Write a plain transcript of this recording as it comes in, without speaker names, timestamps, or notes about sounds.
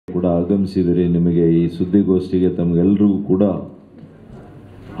ಆಗಮಿಸಿದರೆ ನಿಮಗೆ ಈ ಸುದ್ದಿಗೋಷ್ಠಿಗೆ ತಮಗೆಲ್ಲರಿಗೂ ಕೂಡ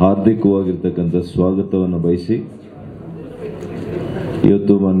ಹಾರ್ದಿಕವಾಗಿರ್ತಕ್ಕಂಥ ಸ್ವಾಗತವನ್ನು ಬಯಸಿ,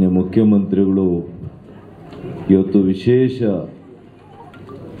 ಇವತ್ತು ಮಾನ್ಯ ಮುಖ್ಯಮಂತ್ರಿಗಳು ಇವತ್ತು ವಿಶೇಷ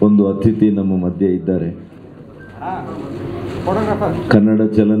ಒಂದು ಅತಿಥಿ ನಮ್ಮ ಮಧ್ಯೆ ಇದ್ದಾರೆ. ಕನ್ನಡ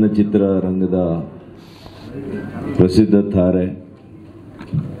ಚಲನಚಿತ್ರ ರಂಗದ ಪ್ರಸಿದ್ಧ ತಾರೆ,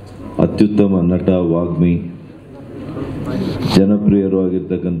 ಅತ್ಯುತ್ತಮ ನಟ, ವಾಗ್ಮಿ, ಜನಪ್ರಿಯರು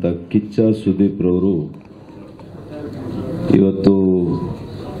ಆಗಿರ್ತಕ್ಕಂಥ ಕಿಚ್ಚ ಸುದೀಪ್ ರವರು ಇವತ್ತು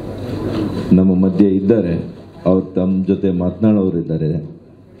ನಮ್ಮ ಮಧ್ಯೆ ಇದ್ದಾರೆ. ಅವ್ರು ತಮ್ಮ ಜೊತೆ ಮಾತನಾಡೋರಿದ್ದಾರೆ.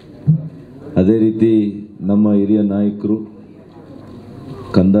 ಅದೇ ರೀತಿ ನಮ್ಮ ಹಿರಿಯ ನಾಯಕರು,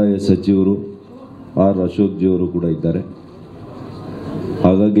 ಕಂದಾಯ ಸಚಿವರು ಆರ್ ಅಶೋಕ್ ಜಿ ಅವರು ಕೂಡ ಇದ್ದಾರೆ.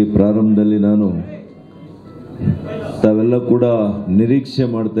 ಹಾಗಾಗಿ ಪ್ರಾರಂಭದಲ್ಲಿ ನಾನು ತಾವೆಲ್ಲ ಕೂಡ ನಿರೀಕ್ಷೆ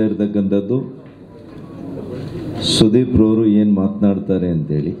ಮಾಡ್ತಾ ಇರ್ತಕ್ಕಂಥದ್ದು ಸುದೀಪ್ ರವರು ಏನು ಮಾತನಾಡ್ತಾರೆ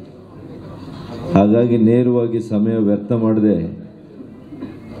ಅಂತೇಳಿ. ಹಾಗಾಗಿ ನೇರವಾಗಿ ಸಮಯ ವ್ಯರ್ಥ ಮಾಡದೆ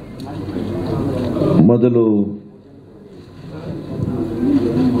ಮೊದಲು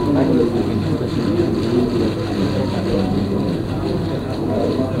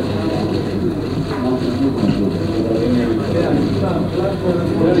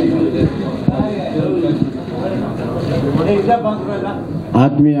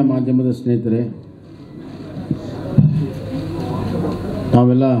ಆತ್ಮೀಯ ಮಾಧ್ಯಮದ ಸ್ನೇಹಿತರೆ,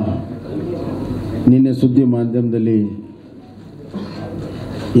 ತಾವೆಲ್ಲ ನಿನ್ನೆ ಸುದ್ದಿ ಮಾಧ್ಯಮದಲ್ಲಿ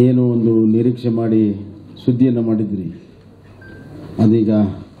ಏನು ಒಂದು ನಿರೀಕ್ಷೆ ಮಾಡಿ ಸುದ್ದಿಯನ್ನು ಮಾಡಿದ್ರಿ, ಅದೀಗ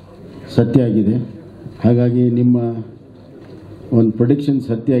ಸತ್ಯ ಆಗಿದೆ. ಹಾಗಾಗಿ ನಿಮ್ಮ ಒಂದು ಪ್ರೊಡಿಕ್ಷನ್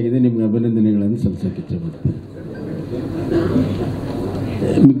ಸತ್ಯ ಆಗಿದೆ. ನಿಮಗೆ ಅಭಿನಂದನೆಗಳನ್ನು ಸಲ್ಲಿಸೋಕ್ಕೆ ಇಚ್ಛೆಪಡ್ತೀನಿ.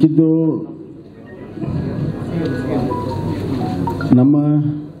 ಮಿಕ್ಕಿದ್ದು ನಮ್ಮ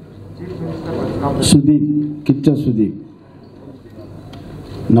ಸುದೀಪ್, ಕಿಚ್ಚ ಸುದೀಪ್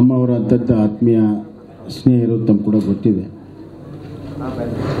ನಮ್ಮವರ ಅತ್ಯಂತ ಆತ್ಮೀಯ ಸ್ನೇಹಿತರು, ತಮ್ಮ ಕೂಡ ಗೊತ್ತಿದೆ.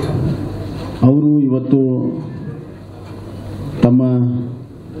 ಅವರು ಇವತ್ತು ತಮ್ಮ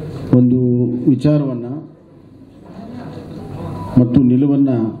ಒಂದು ವಿಚಾರವನ್ನು ಮತ್ತು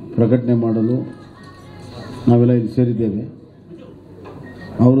ನಿಲುವನ್ನು ಪ್ರಕಟಣೆ ಮಾಡಲು ನಾವೆಲ್ಲ ಇಲ್ಲಿ ಸೇರಿದ್ದೇವೆ.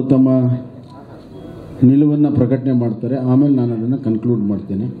 ಅವರು ತಮ್ಮ ನಿಲುವನ್ನು ಪ್ರಕಟಣೆ ಮಾಡ್ತಾರೆ, ಆಮೇಲೆ ನಾನು ಅದನ್ನು ಕನ್ಕ್ಲೂಡ್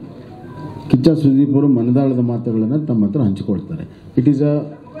ಮಾಡ್ತೇನೆ. ಕಿಚ್ಚ ಸುದೀಪ್ ಅವರು ಮನದಾಳದ ಮಾತುಗಳನ್ನು ತಮ್ಮ ಹತ್ರ ಹಂಚಿಕೊಳ್ತಾರೆ. It is a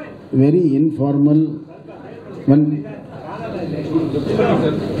very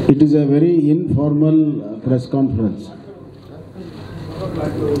informal press conference.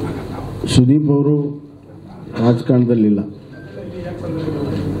 Sudeep ಅವರು ರಾಜಕಾರಣದಲ್ಲಿಲ್ಲ,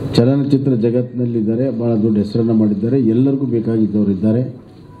 ಚಲನಚಿತ್ರ ಜಗತ್ತಿನಲ್ಲಿದ್ದಾರೆ, ಭಾಳ ದೊಡ್ಡ ಹೆಸರನ್ನು ಮಾಡಿದ್ದಾರೆ, ಎಲ್ಲರಿಗೂ ಬೇಕಾಗಿದ್ದವರಿದ್ದಾರೆ.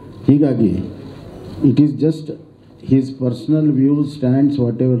 ಹೀಗಾಗಿ it is just he's personal views, stands,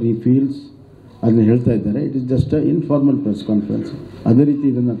 what ever he feels ಅದನ್ನು ಹೇಳ್ತಾ ಇದ್ದಾರೆ. It is just a informal press conference. ಅದೇ ರೀತಿ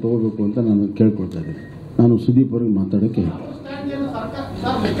ಇದನ್ನು ತಗೋಬೇಕು ಅಂತ ನಾನು ಕೇಳ್ಕೊಳ್ತಾ ಇದ್ದೀನಿ. ನಾನು ಸುದೀಪ್ ಅವ್ರಿಗೆ ಮಾತಾಡೋಕ್ಕೆ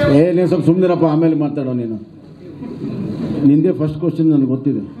ನೀನು ಸ್ವಲ್ಪ ಸುಮ್ಮನಿರಪ್ಪ, ಆಮೇಲೆ ಮಾತಾಡೋ. ನಿಂದೇ ಫಸ್ಟ್ ಕ್ವಶನ್ ನನಗೆ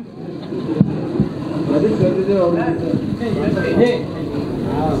ಗೊತ್ತಿದೆ.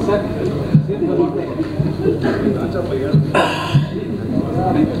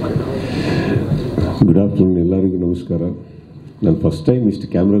 ಗುಡ್ ಆಫ್ಟರ್ನೂನ್, ಎಲ್ಲರಿಗೂ ನಮಸ್ಕಾರ. ನಾನು ಫಸ್ಟ್ ಟೈಮ್ ಇಷ್ಟು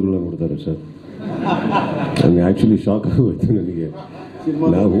ಕ್ಯಾಮ್ರಾಗಳನ್ನ ನೋಡ್ತಾರೆ ಸರ್. ನನಗೆ ಆ್ಯಕ್ಚುಲಿ ಶಾಕ್ ಆಗೋಯ್ತು ನನಗೆ.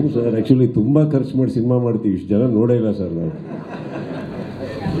 ನಾವು ಸರ್ ಆ್ಯಕ್ಚುಲಿ ತುಂಬ ಖರ್ಚು ಮಾಡಿ ಸಿನಿಮಾ ಮಾಡ್ತೀವಿ, ಇಷ್ಟು ಜನ ನೋಡೇ ಇಲ್ಲ ಸರ್.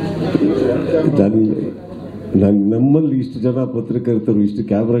 ನಾನು ನಮ್ಮಲ್ಲಿ ಇಷ್ಟು ಜನ ಪತ್ರಕರ್ತರು, ಇಷ್ಟು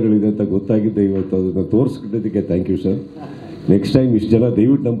ಕ್ಯಾಮ್ರಾಗಳಿದೆ ಅಂತ ಗೊತ್ತಾಗಿದ್ದೆ ಇವತ್ತು. ಅದನ್ನು ತೋರಿಸ್ಕಿದ್ದಕ್ಕೆ thank you sir. Next time ಇಷ್ಟು ಜನ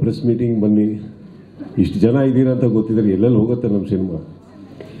ದಯವಿಟ್ಟು ನಮ್ಮ ಪ್ರೆಸ್ ಮೀಟಿಂಗ್ ಬನ್ನಿ. ಇಷ್ಟು ಜನ ಇದ್ದೀರಾ ಅಂತ ಗೊತ್ತಿದ್ದಾರೆ, ಎಲ್ಲೆಲ್ಲಿ ಹೋಗುತ್ತೆ ನಮ್ಮ cinema.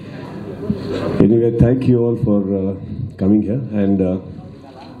 Anyway, thank you all for coming here. And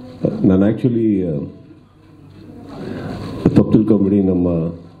ನಾನು ಆ್ಯಕ್ಚುಲಿ ತಪ್ಪು ತಿಳ್ಕೊಂಬಿಡಿ, ನಮ್ಮ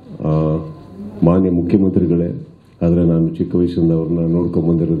ಮಾನ್ಯ ಮುಖ್ಯಮಂತ್ರಿಗಳೇ, ಆದರೆ ನಾನು ಚಿಕ್ಕ ವಯಸ್ಸಿಂದ ಅವ್ರನ್ನ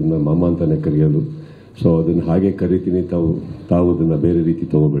ನೋಡ್ಕೊಂಬಂದಿರೋದನ್ನ ಮಾಮ ಅಂತಲೇ ಕರೆಯೋದು. ಸೊ ಅದನ್ನು ಹಾಗೆ ಕರಿತೀನಿ, ತಾವು ಅದನ್ನು ಬೇರೆ ರೀತಿ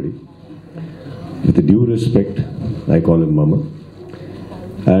ತೊಗೋಬೇಡಿ. With due respect I call him ಮಾಮ.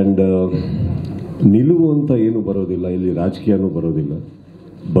 ಆ್ಯಂಡ್ ನಿಲುವು ಅಂತ ಏನು ಬರೋದಿಲ್ಲ ಇಲ್ಲಿ, ರಾಜಕೀಯನೂ ಬರೋದಿಲ್ಲ.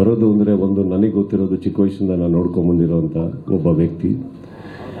 ಬರೋದು ಅಂದರೆ ಒಂದು ನನಗೆ ಗೊತ್ತಿರೋದು, ಚಿಕ್ಕ ವಯಸ್ಸಿಂದ ನಾನು ನೋಡ್ಕೊಂಬಂದಿರೋಂಥ ಒಬ್ಬ ವ್ಯಕ್ತಿ.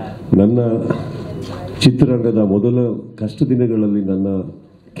 ನನ್ನ ಚಿತ್ರರಂಗದ ಮೊದಲ ಕಷ್ಟ ದಿನಗಳಲ್ಲಿ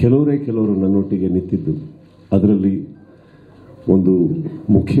ಕೆಲವರು ನನ್ನೊಟ್ಟಿಗೆ ನಿಂತಿದ್ದು. ಅದರಲ್ಲಿ ಒಂದು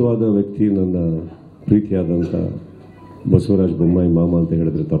ಮುಖ್ಯವಾದ ವ್ಯಕ್ತಿ ನನ್ನ ಪ್ರೀತಿಯಾದಂಥ ಬಸವರಾಜ್ ಬೊಮ್ಮಾಯಿ ಮಾಮ ಅಂತ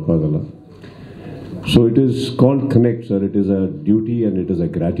ಹೇಳಿದ್ರೆ ತಪ್ಪಾಗಲ್ಲ. So it is called connect sir. It is a duty and it is a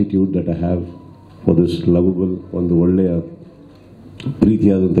gratitude that I have for this lovable, ಒಂದು ಒಳ್ಳೆಯ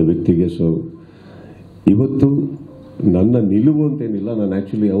ಪ್ರೀತಿಯಾದಂಥ ವ್ಯಕ್ತಿಗೆ. ಸೊ ಇವತ್ತು ನನ್ನ ನಿಲುವು ಅಂತೇನಿಲ್ಲ, ನಾನು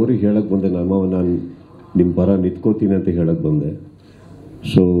ಆ್ಯಕ್ಚುಲಿ ಅವ್ರಿಗೆ ಹೇಳಕ್ಕೆ ಬಂದೆ, ನಾನು ನಿಮ್ಮ ಪರ ನಿಂತ್ಕೋತೀನಿ ಅಂತ ಹೇಳಕ್ಕೆ ಬಂದೆ.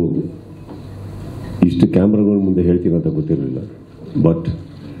 ಸೊ ಇಷ್ಟು ಕ್ಯಾಮ್ರಾಗಳ ಮುಂದೆ ಹೇಳ್ತೀನಿ ಅಂತ ಗೊತ್ತಿರಲಿಲ್ಲ. But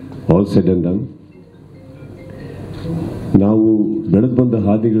all said and done, ನಾವು ಬೆಳೆದು ಬಂದ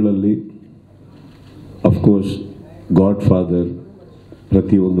ಹಾದಿಗಳಲ್ಲಿ ಅಫ್ಕೋರ್ಸ್ ಗಾಡ್ ಫಾದರ್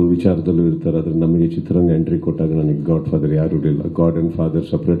ಪ್ರತಿಯೊಂದು ವಿಚಾರದಲ್ಲೂ ಇರ್ತಾರೆ. ಆದರೆ ನಮಗೆ ಚಿತ್ರರಂಗ ಎಂಟ್ರಿ ಕೊಟ್ಟಾಗ ನನಗೆ ಗಾಡ್ ಫಾದರ್ ಯಾರೂ ಇರಲಿಲ್ಲ. ಗಾಡ್ ಆ್ಯಂಡ್ ಫಾದರ್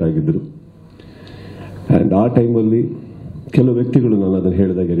ಸಪ್ರೇಟ್ ಆಗಿದ್ದರು. ಆ್ಯಂಡ್ ಆ ಟೈಮಲ್ಲಿ ಕೆಲವು ವ್ಯಕ್ತಿಗಳು, ನಾನು ಅದನ್ನು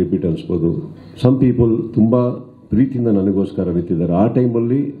ಹೇಳಿದಾಗ ರಿಪೀಟ್ ಅನಿಸ್ಬೋದು, ಸಮ್ ಪೀಪಲ್ ತುಂಬ ಪ್ರೀತಿಯಿಂದ ನನಗೋಸ್ಕರ ನಿಂತಿದ್ದಾರೆ. ಆ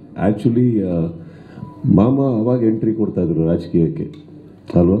ಟೈಮಲ್ಲಿ ಆ್ಯಕ್ಚುಲಿ ಮಾಮ ಅವಾಗ ಎಂಟ್ರಿ ಕೊಡ್ತಾ ಇದ್ರು ರಾಜಕೀಯಕ್ಕೆ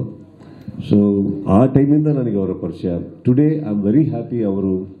ಅಲ್ವಾ. ಸೊ ಆ ಟೈಮಿಂದ ನನಗೆ ಅವರ ಪರಿಚಯ. Today I am very happy.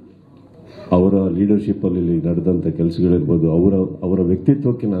 ಅವರ ಲೀಡರ್ಶಿಪ್ಪಲ್ಲಿ ನಡೆದಂಥ ಕೆಲಸಗಳಿರ್ಬೋದು, ಅವರ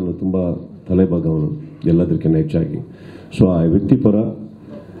ವ್ಯಕ್ತಿತ್ವಕ್ಕೆ ನಾನು ತುಂಬ ತಲೆಬಾಗವನು ಎಲ್ಲದಕ್ಕಿಂತ ಹೆಚ್ಚಾಗಿ. ಸೊ ಆ ವ್ಯಕ್ತಿಪರ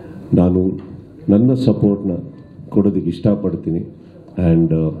ನಾನು ನನ್ನ ಸಪೋರ್ಟ್ನ ಕೊಡೋದಕ್ಕೆ ಇಷ್ಟಪಡ್ತೀನಿ.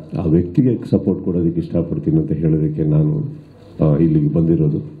 ಆ್ಯಂಡ್ ಆ ವ್ಯಕ್ತಿಗೆ ಸಪೋರ್ಟ್ ಕೊಡೋದಕ್ಕೆ ಇಷ್ಟಪಡ್ತೀನಿ ಅಂತ ಹೇಳೋದಕ್ಕೆ ನಾನು ಇಲ್ಲಿಗೆ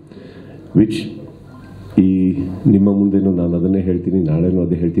ಬಂದಿರೋದು. ವಿಚ್ ಈ ನಿಮ್ಮ ಮುಂದೆನೂ ನಾನು ಅದನ್ನೇ ಹೇಳ್ತೀನಿ, ನಾಳೆನೂ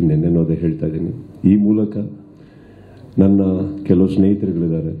ಅದೇ ಹೇಳ್ತೀನಿ, ನೆನ್ನೆನೂ ಅದೇ ಹೇಳ್ತಾ ಇದ್ದೀನಿ. ಈ ಮೂಲಕ ನನ್ನ ಕೆಲವು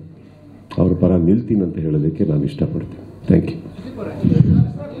ಸ್ನೇಹಿತರುಗಳಿದ್ದಾರೆ, ಅವ್ರ ಪರ ನಿಲ್ತೀನಿ ಅಂತ ಹೇಳೋದಕ್ಕೆ ನಾನು ಇಷ್ಟಪಡ್ತೀನಿ. Thank you.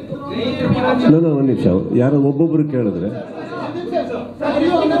 ನಾನು ಒಂದು ನಿಮಿಷ, ಯಾರೋ ಒಬ್ಬೊಬ್ಬರು ಕೇಳಿದ್ರೆ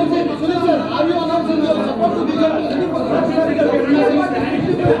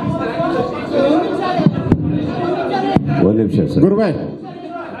ಒಂದು ನಿಮಿಷ ಸರ್. ಗುರುವಾಯ್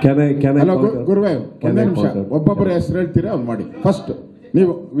ಗುರುವಾಯ್ ಒಂದೇ ನಿಮಿಷ, ಒಬ್ಬೊಬ್ಬರ ಹೆಸರು ಹೇಳ್ತೀರಾ ಅವ್ನು ಮಾಡಿ. ಫಸ್ಟ್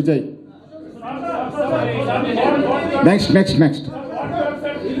ನೀವು ವಿಜಯ್.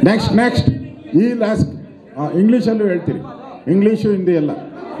 ನೆಕ್ಸ್ಟ್ ಈ ಲಾಸ್ಟ್ ಇಂಗ್ಲೀಷಲ್ಲೂ ಹೇಳ್ತೀರಿ, ಇಂಗ್ಲೀಷು ಹಿಂದಿ ಎಲ್ಲ.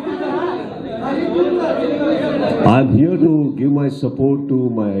 I'm here to give my support to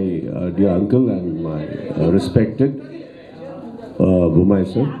my dear uncle and my respected Bommai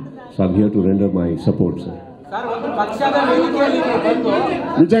sir. So I'm here to render my support, sir.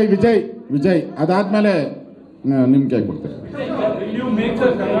 Vijay ಅದಾದ್ಮೇಲೆ ನಿಮ್ ಕೈ ಕೊಡ್ತೇನೆ.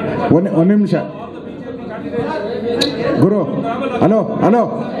 ಒಂದು ನಿಮಿಷ ಗುರು. ಹಲೋ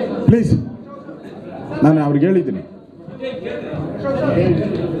ಪ್ಲೀಸ್, ನಾನು ಅವ್ರಿಗೆ ಹೇಳಿದ್ದೀನಿ.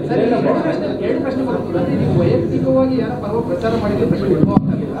 ವೈಯಕ್ತಿಕವಾಗಿ ಯಾರ ಪರ್ವ ಪ್ರಚಾರ ಮಾಡಿದ್ರೆ ಪ್ರಶ್ನೆ ಉದ್ಭವ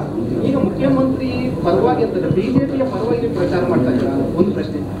ಆಗ್ತಿಲ್ಲ. ಈಗ ಮುಖ್ಯಮಂತ್ರಿ ಪರವಾಗಿ ಅಂತಂದ್ರೆ ಬಿಜೆಪಿಯ ಪರವಾಗಿ ಪ್ರಚಾರ ಮಾಡ್ತಾ ಇದ್ದಾರೆ. ಒಂದು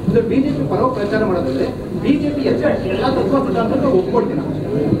ಪ್ರಶ್ನೆ, ಅಂದ್ರೆ ಬಿಜೆಪಿ ಪರವ ಪ್ರಚಾರ ಮಾಡೋದ್ರೆ ಬಿಜೆಪಿ ಎಲ್ಲ ತತ್ವ ಸಿದ್ಧಾಂತ ಒಪ್ಕೊಳ್ತೀನಿ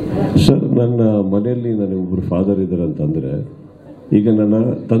ಸರ್. ನನ್ನ ಮನೆಯಲ್ಲಿ ನನಗೊಬ್ಬರು ಫಾದರ್ ಇದ್ದಾರೆ ಅಂತಂದ್ರೆ, ಈಗ ನನ್ನ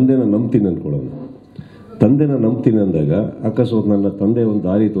ತಂದೆನ ನಂಬ್ತೀನಿ ಅಂದ್ಕೊಳ್ಳೋಣ. ತಂದೆನ ನಂಬ್ತೀನಿ ಅಂದಾಗ ಅಕಸ್ಮಾತ್ ನನ್ನ ತಂದೆ ಒಂದು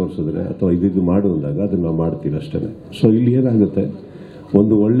ದಾರಿ ತೋರಿಸಿದ್ರೆ ಅಥವಾ ಇದು ಮಾಡು ಅಂದಾಗ ಅದನ್ನು ನಾವು ಮಾಡ್ತೀವಿ ಅಷ್ಟೇ. ಸೊ ಇಲ್ಲಿ ಏನಾಗುತ್ತೆ,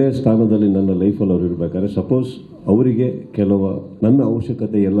 ಒಂದು ಒಳ್ಳೆಯ ಸ್ಥಾನದಲ್ಲಿ ನನ್ನ ಲೈಫಲ್ಲಿ ಅವ್ರು ಇರಬೇಕಾದ್ರೆ ಸಪೋಸ್ ಅವರಿಗೆ ಕೆಲವು ನನ್ನ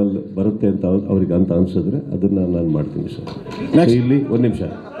ಅವಶ್ಯಕತೆ ಎಲ್ಲ ಬರುತ್ತೆ ಅಂತ ಅವ್ರಿಗೆ ಅಂತ ಅನ್ಸಿದ್ರೆ ಅದನ್ನ ನಾನು ಮಾಡ್ತೀನಿ ಸರ್. ಇಲ್ಲಿ ಒಂದು ನಿಮಿಷ,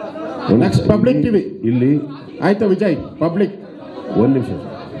 ನೆಕ್ಸ್ಟ್ ಪಬ್ಲಿಕ್ ಟಿವಿ ಇಲ್ಲಿ ಆಯ್ತು ವಿಜಯ್. ಪಬ್ಲಿಕ್ ಒಂದು ನಿಮಿಷ.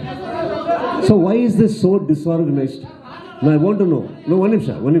 So Y is this so ಡಿಸ್ಆರ್ಗನೈಸ್ಡ್? I want to know. ಒಂದು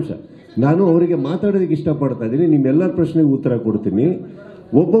ನಿಮಿಷ ನಾನು ಅವರಿಗೆ ಮಾತಾಡೋದಕ್ಕೆ ಇಷ್ಟಪಡ್ತಾ ಇದ್ದೀನಿ. ನಿಮ್ಮೆಲ್ಲರ ಪ್ರಶ್ನೆಗೆ ಉತ್ತರ ಕೊಡ್ತೀನಿ.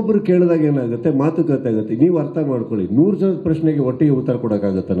 ಒಬ್ಬೊಬ್ಬರು ಕೇಳಿದಾಗ ಏನಾಗುತ್ತೆ, ಮಾತುಕತೆ ಆಗುತ್ತೆ. ನೀವು ಅರ್ಥ ಮಾಡ್ಕೊಳ್ಳಿ, 100 ಜನದ ಪ್ರಶ್ನೆಗೆ ಒಟ್ಟಿಗೆ ಉತ್ತರ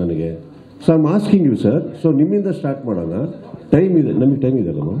ಕೊಡೋಕ್ಕಾಗತ್ತಾ ನನಗೆ? So I am asking you sir. So ನಿಮ್ಮಿಂದ ಸ್ಟಾರ್ಟ್ ಮಾಡೋಣ. ಟೈಮ್ ಇದೆ, ನಮಗೆ ಟೈಮ್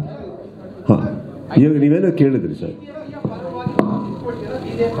ಇದೆಯಲ್ಲಮ್ಮ. ಹಾಂ, ಇವಾಗ ನೀವೇನೋ ಕೇಳಿದ್ರಿ ಸರ್.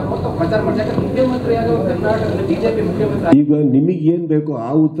 ಈಗ ನಿಮಗೆ ಏನ್ ಬೇಕೋ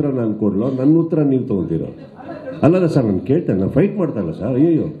ಆ ಉತ್ತರ ನಾನು ಕೊಡ್ಲೋ, ನನ್ನ ಉತ್ತರ ನೀವು ತಗೊಂತೀರೋ? ಅಲ್ಲಲ್ಲ ಸರ್, ನಾನು ಕೇಳ್ತೇನೆ, ನಾನು ಫೈಟ್ ಮಾಡ್ತಾಯಿಲ್ಲ ಸರ್.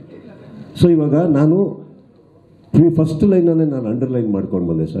 ಅಯ್ಯೋ. ಸೊ ಇವಾಗ ನಾನು ಫಸ್ಟ್ ಲೈನಲ್ಲೇ ನಾನು ಅಂಡರ್ಲೈನ್ ಮಾಡ್ಕೊಂಡು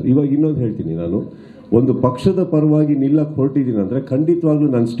ಬಂದೆ ಸರ್. ಇವಾಗ ಇನ್ನೊಂದು ಹೇಳ್ತೀನಿ, ನಾನು ಒಂದು ಪಕ್ಷದ ಪರವಾಗಿ ನಿಲ್ಲಕ್ಕೆ ಹೊರಟಿದ್ದೀನಿ ಅಂದರೆ ಖಂಡಿತವಾಗ್ಲೂ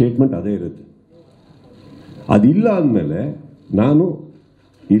ನನ್ನ ಸ್ಟೇಟ್ಮೆಂಟ್ ಅದೇ ಇರುತ್ತೆ. ಅದಿಲ್ಲ ಅಂದಮೇಲೆ ನಾನು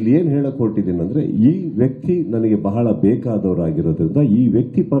ಇಲ್ಲಿ ಏನು ಹೇಳಕ್ಕೆ ಹೊರಟಿದ್ದೀನಿ ಅಂದರೆ, ಈ ವ್ಯಕ್ತಿ ನನಗೆ ಬಹಳ ಬೇಕಾದವರಾಗಿರೋದ್ರಿಂದ ಈ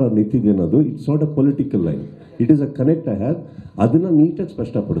ವ್ಯಕ್ತಿ ಪರ ನಿಂತಿದೆ ಅನ್ನೋದು it's not a political line, it is a connect I have. ಅದನ್ನು ನೀಟಾಗಿ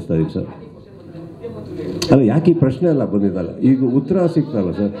ಸ್ಪಷ್ಟಪಡಿಸ್ತಾ ಇದ್ದೀವಿ ಸರ್. ಅಲ್ಲ, ಯಾಕೆ ಈ ಪ್ರಶ್ನೆ ಎಲ್ಲ ಬಂದಿದ್ದಲ್ಲ, ಈಗ ಉತ್ತರ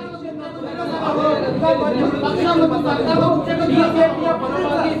ಸಿಗ್ತಲ್ಲ ಸರ್.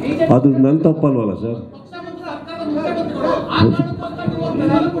 ಅದು ನನ್ನ ತಪ್ಪಲ್ವಲ್ಲ sir.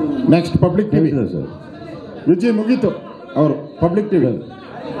 Next public TV sir. Vijay ಮುಗೀತು. ಅವರು ಪಬ್ಲಿಕ್ ಟಿವಿ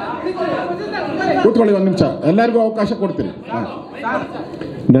ಕೂತ್ಕೊಳ್ಳಿ, ಒಂದು ನಿಮಿಷ, ಎಲ್ಲರಿಗೂ ಅವಕಾಶ ಕೊಡ್ತೀನಿ.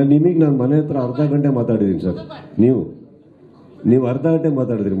 ನಾನು ಮನೆ ಹತ್ರ ಅರ್ಧ ಗಂಟೆ ಮಾತಾಡಿದ್ದೀನಿ ಸರ್. ನೀವು ಅರ್ಧ ಗಂಟೆ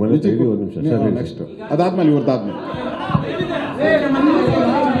ಮಾತಾಡಿದ್ರಿ ಮನೆ ಹತ್ರ. ಒಂದು ನಿಮಿಷ ಸರ್. ನೆಕ್ಸ್ಟ್ ಅದಾದ್ಮೇಲೆ ಇವ್ರದ್ದಾದ್ಮೇಲೆ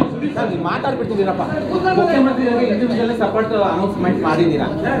ಮಾತಾಡ್ಬಿಟ್ಟಿದ್ದೀರಪ್ಪ. ಮುಖ್ಯಮಂತ್ರಿಗಳಿಗೆ ಇಂಡಿವಿಜುವಲ್ ಸಪೋರ್ಟ್ ಅನೌನ್ಸ್ಮೆಂಟ್ ಮಾಡಿದ್ದೀರಾ.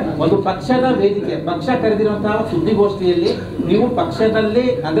 ಒಂದು ಪಕ್ಷದ ವೇದಿಕೆ, ಪಕ್ಷ ಕರೆದಿರುವಂತಹ ಸುದ್ದಿಗೋಷ್ಠಿಯಲ್ಲಿ ನೀವು ಪಕ್ಷದಲ್ಲಿ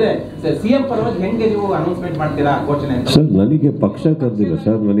ಅಂದ್ರೆ ಸಿಎಂ ಪರವಾಗಿ ಹೆಂಗೆ ನೀವು ಅನೌನ್ಸ್ಮೆಂಟ್ ಮಾಡ್ತೀರಾ ಘೋಷಣೆ? ಸರ್, ನನಗೆ ಪಕ್ಷ ಕರೆದಿಲ್ಲ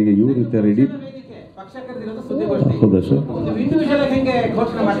ಸರ್, ನನಗೆ ಇವ್ರು ಇದ್ದಾರೆ ಇಡೀ ಪಕ್ಷ ಕರೆದಿರೋದು ಸುದ್ದಿಗೋಷ್ಠಿ. ಹೌದಾ ಸರ್? ಇಂಡಿವಿಜುವಲ್ ಹೆಂಗೆ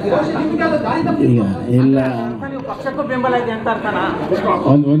ಘೋಷಣೆ ಮಾಡ್ತೀರಾ? ಇಲ್ಲ ಪಕ್ಷಕ್ಕೂ ಬೆಂಬಲ ಇದೆ ಅಂತ ಅರ್ಥನಾ?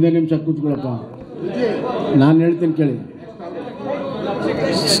 ಒಂದೇ ನಿಮಿಷ ಕೂತ್ಕೊಳ್ಳಪ್ಪ, ನಾನು ಹೇಳ್ತೀನಿ ಕೇಳಿ.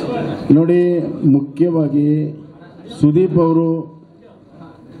 ನೋಡಿ, ಮುಖ್ಯವಾಗಿ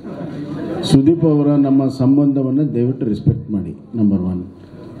ಸುದೀಪ್ ಅವರ ನಮ್ಮ ಸಂಬಂಧವನ್ನು ದಯವಿಟ್ಟು ರೆಸ್ಪೆಕ್ಟ್ ಮಾಡಿ. ನಂಬರ್ 1,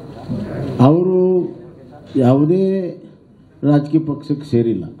 ಅವರು ಯಾವುದೇ ರಾಜಕೀಯ ಪಕ್ಷಕ್ಕೆ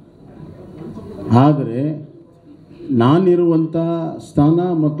ಸೇರಿಲ್ಲ. ಆದರೆ ನಾನಿರುವಂಥ ಸ್ಥಾನ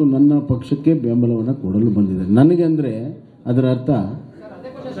ಮತ್ತು ನನ್ನ ಪಕ್ಷಕ್ಕೆ ಬೆಂಬಲವನ್ನು ಕೊಡಲು ಬಂದಿದೆ. ನನಗೆ ಅಂದರೆ ಅದರ ಅರ್ಥ,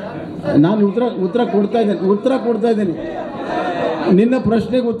 ನಾನು ಉತ್ತರ ಕೊಡ್ತಾ ಇದ್ದೇನೆ. ನಿನ್ನ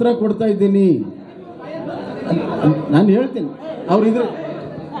ಪ್ರಶ್ನೆಗೆ ಉತ್ತರ ಕೊಡ್ತಾ ಇದ್ದೀನಿ. ನಾನು ಹೇಳ್ತೀನಿ,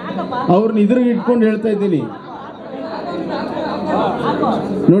 ಅವ್ರನ್ನ ಇದ್ರಿಗೆ ಇಟ್ಕೊಂಡು ಹೇಳ್ತಾ ಇದ್ದೀನಿ.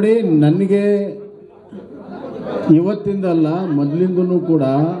 ನೋಡಿ, ನನಗೆ ಇವತ್ತಿಂದಲ್ಲ, ಮೊದಲಿಂದನೂ ಕೂಡ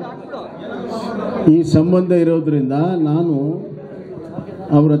ಈ ಸಂಬಂಧ ಇರೋದ್ರಿಂದ ನಾನು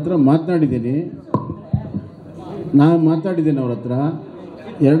ಅವ್ರ ಹತ್ರ ಮಾತನಾಡಿದ್ದೀನಿ. ಅವ್ರ ಹತ್ರ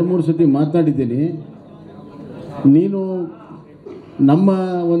 2-3 ಸತಿ ಮಾತನಾಡಿದ್ದೀನಿ. ನೀನು ನಮ್ಮ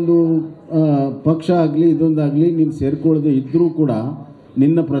ಒಂದು ಪಕ್ಷ ಆಗಲಿ ಇದೊಂದಾಗಲಿ ನೀನು ಸೇರ್ಕೊಳ್ಳದೆ ಇದ್ದರೂ ಕೂಡ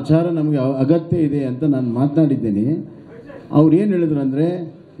ನಿನ್ನ ಪ್ರಚಾರ ನಮಗೆ ಅಗತ್ಯ ಇದೆ ಅಂತ ನಾನು ಮಾತನಾಡಿದ್ದೀನಿ. ಅವ್ರು ಏನು ಹೇಳಿದ್ರು ಅಂದರೆ,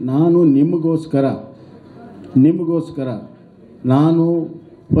 ನಾನು ನಿಮಗೋಸ್ಕರ ನಾನು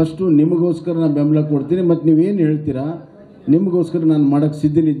ಫಸ್ಟು ನಿಮಗೋಸ್ಕರ ನಾನು ಬೆಂಬಲ ಕೊಡ್ತೀನಿ, ಮತ್ತು ನೀವೇನು ಹೇಳ್ತೀರಾ ನಿಮಗೋಸ್ಕರ ನಾನು ಮಾಡೋಕ್ಕೆ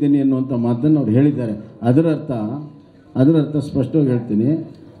ಸಿದ್ಧನಿದ್ದೇನೆ ಅನ್ನುವಂಥ ಮಾತನ್ನು ಅವ್ರು ಹೇಳಿದ್ದಾರೆ. ಅದರ ಅರ್ಥ ಸ್ಪಷ್ಟವಾಗಿ ಹೇಳ್ತೀನಿ,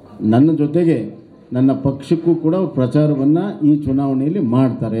 ನನ್ನ ಜೊತೆಗೆ ನನ್ನ ಪಕ್ಷಕ್ಕೂ ಕೂಡ ಪ್ರಚಾರವನ್ನು ಈ ಚುನಾವಣೆಯಲ್ಲಿ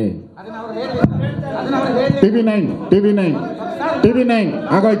ಮಾಡ್ತಾರೆ. TV9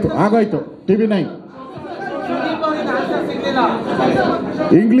 ಆಗೋಯ್ತು. TV9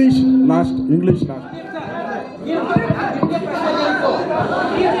 English last.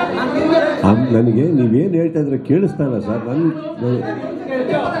 ನನಗೆ ನೀವೇನು ಹೇಳ್ತಾ ಇದ್ರೆ ಕೇಳಿಸ್ತಾ ಇಲ್ಲ ಸರ್.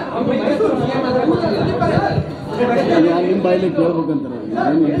 ನಿಮ್ಮ ಬಾಯಲ್ಲಿ ಕೇಳ್ಬೇಕಂತ.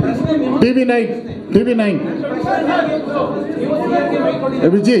 TV9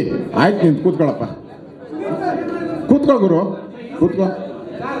 ವಿಜಿ, ಆಯ್ತು, ನಿಂತು ಕೂತ್ಕೊಳ್ಳಪ್ಪ. ಕೂತ್ಕೋ ಗುರು, ಕೂತ್ಕೋ.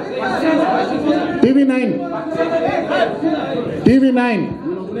 TV9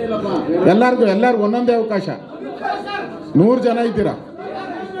 ಎಲ್ಲರಿಗೂ ಒಂದೊಂದೇ ಅವಕಾಶ. 100 ಜನ ಇದ್ದೀರಾ.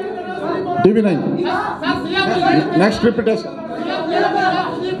 TV9 ನೆಕ್ಸ್ಟ್ ರಿಪಿಟೇಷನ್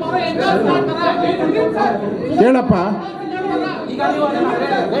ಹೇಳಪ್ಪ.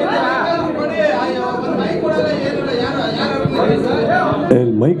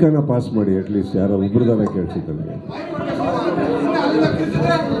 ಮೈಕನ್ನ ಪಾಸ್ ಮಾಡಿ, ಅಟ್ಲೀಸ್ಟ್ ಯಾರೋ ಒಬ್ಬರದಾರ ಕೇಳಿಸಿದ್ದೆ.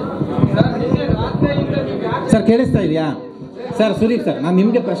 ಸರ್ ಕೇಳಿಸ್ತಾ ಇದೆಯಾ? ಸರ್ ಸುದೀಪ್ ಸರ್, ನಾನು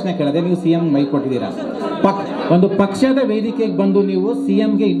ನಿಮಗೆ ಪ್ರಶ್ನೆ ಕೇಳಿದೆ. ನೀವು CM ಮೈಕ್ ಕೊಟ್ಟಿದ್ದೀರಾ. ಒಂದು ಪಕ್ಷದ ವೇದಿಕೆಗೆ ಬಂದು ನೀವು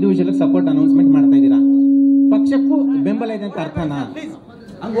CMಗೆ ಇಂಡಿವಿಜುವಲ್ ಸಪೋರ್ಟ್ ಅನೌನ್ಸ್ಮೆಂಟ್ ಮಾಡ್ತಾ ಇದ್ದೀರಾ. ಪಕ್ಷಕ್ಕೂ ಬೆಂಬಲ ಇದೆ ಅಂತ ಅರ್ಥನಾ?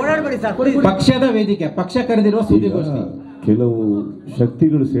 ಪಕ್ಷದ ವೇದಿಕೆ, ಪಕ್ಷ ಕರೆದಿರುವ ಸುದ್ದಿಗೋಷ್ಠಿ. ಕೆಲವು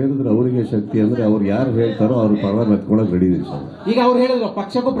ಶಕ್ತಿಗಳು ಸೇರಿದ್ರೆ ಅವರಿಗೆ ಶಕ್ತಿ ಅಂದ್ರೆ ಅವ್ರು ಯಾರು ಹೇಳ್ತಾರೋ ಅವ್ರ ಪರ ನಡ್ಕೊಳಕ್ ರೆಡಿ ಇದೆ ಸರ್. ಈಗ ಅವ್ರು ಹೇಳಿದ್ರು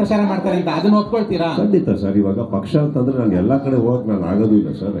ಪಕ್ಷಕ್ಕೂ ಪ್ರಚಾರ ಮಾಡ್ತಾರೆ ಅಂತ, ಅದನ್ನ ಒಪ್ಕೊಳ್ತೀರಾ? ಖಂಡಿತ ಸರ್. ಇವಾಗ ಪಕ್ಷ ಅಂತಂದ್ರೆ ನಾನು ಎಲ್ಲಾ ಕಡೆ ಹೋಗಕ್ ನಾನು ಆಗೋದು ಇಲ್ಲ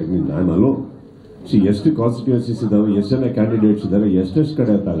ಸರ್. ನಾನು ಅಲ್ಲೋ ಎಷ್ಟು ಕಾನ್ಸ್ಟಿಟ್ಯೂನ್ಸೀಸ್ ಇದಾವೆ, ಎಷ್ಟು ಜನ ಕ್ಯಾಂಡಿಡೇಟ್ಸ್ ಇದ್ದಾರೆ, ಎಷ್ಟೆಷ್ಟು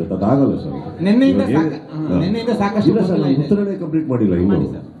ಕಡೆ ಅಂತ ಆಗುತ್ತೆ, ಅದಾಗಲ್ಲ ಸರ್. ನಿನ್ನೆಯಿಂದ ಸಾಕಷ್ಟು ಉತ್ತರನೇ ಕಂಪ್ಲೀಟ್ ಮಾಡಿಲ್ಲ ಇನ್ನು.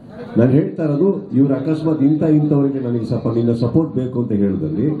 ನಾನು ಹೇಳ್ತಾ ಇರೋದು, ಇವ್ರು ಅಕಸ್ಮಾತ್ ಇಂಥವರಿಗೆ ನನಗೆ ಸ್ವಲ್ಪ ನಿನ್ನ ಸಪೋರ್ಟ್ ಬೇಕು ಅಂತ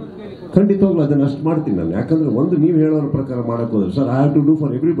ಹೇಳಿದಲ್ಲಿ ಖಂಡಿತವಾಗ್ಲೂ ಅದನ್ನ ಅಷ್ಟು ಮಾಡ್ತೀನಿ ನಾನು. ಯಾಕಂದ್ರೆ ಒಂದು ನೀವು ಹೇಳೋರ ಪ್ರಕಾರ ಮಾಡಕ್ ಹೋದ್ರೆ sir, I have to do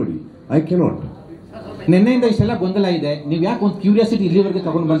for everybody, I cannot. ನಿನ್ನೆಯಿಂದ ಇಷ್ಟೆಲ್ಲ ಗೊಂದಲ ಇದೆ, ನೀವು ಯಾಕೆ ಒಂದು ಕ್ಯೂರಿಯಾಸಿಟಿ ಇಲ್ಲಿವರೆಗೆ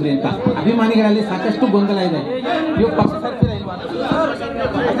ತಗೊಂಡು ಬಂದ್ರಿ ಅಂತ ಅಭಿಮಾನಿಗಳಲ್ಲಿ ಸಾಕಷ್ಟು ಗೊಂದಲ ಇದೆ.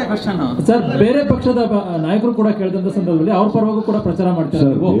 ಸರ್, ಬೇರೆ ಪಕ್ಷದ ನಾಯಕರು ಕೂಡ ಕೇಳಿದಂತ ಸಂದರ್ಭದಲ್ಲಿ ಅವ್ರ ಪರವಾಗೂ ಕೂಡ ಪ್ರಚಾರ ಮಾಡ್ತಾರೆ.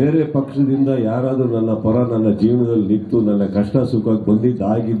 ಬೇರೆ ಪಕ್ಷದಿಂದ ಯಾರಾದ್ರೂ ನನ್ನ ಪರ ನನ್ನ ಜೀವನದಲ್ಲಿ ನಿಂತು ನನ್ನ ಕಷ್ಟ ಸುಖಕ್ಕೆ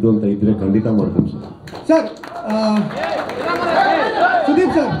ಬಂದಿದ್ದಾಗಿದ್ದು ಅಂತ ಇದ್ರೆ ಖಂಡಿತ ಮಾಡ್ತೀನಿ ಸರ್.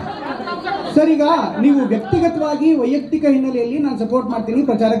 ಸುದೀಪ್ ಸರ್, ಈಗ ನೀವು ವ್ಯಕ್ತಿಗತವಾಗಿ ವೈಯಕ್ತಿಕ ಹಿನ್ನೆಲೆಯಲ್ಲಿ ನಾನು ಸಪೋರ್ಟ್ ಮಾಡ್ತೀನಿ,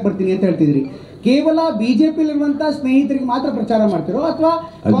 ಪ್ರಚಾರಕ್ಕೆ ಬರ್ತೀನಿ ಅಂತ ಹೇಳ್ತಿದ್ರಿ. ಕೇವಲ ಬಿಜೆಪಿಯಲ್ಲಿರುವಂತಹ ಸ್ನೇಹಿತರಿಗೆ ಮಾತ್ರ ಪ್ರಚಾರ ಮಾಡ್ತಿರೋ ಅಥವಾ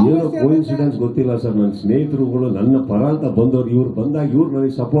ಅದೇನೋ ಕೋಇನ್ಸಿಡೆನ್ಸ್ ಗೊತ್ತಿಲ್ಲ ಸರ್. ನನ್ನ ಸ್ನೇಹಿತರುಗಳು ನನ್ನ ಪರ ಅಂತ ಬಂದವರು, ಇವ್ರು ಬಂದಾಗ ಇವ್ರು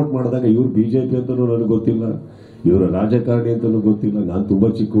ನನಗೆ ಸಪೋರ್ಟ್ ಮಾಡಿದಾಗ ಇವ್ರು ಬಿಜೆಪಿ ಅಂತಲೂ ನನಗೆ ಗೊತ್ತಿಲ್ಲ, ಇವರ ರಾಜಕಾರಣಿ ಅಂತಲೂ ಗೊತ್ತಿಲ್ಲ. ನಾನು ತುಂಬಾ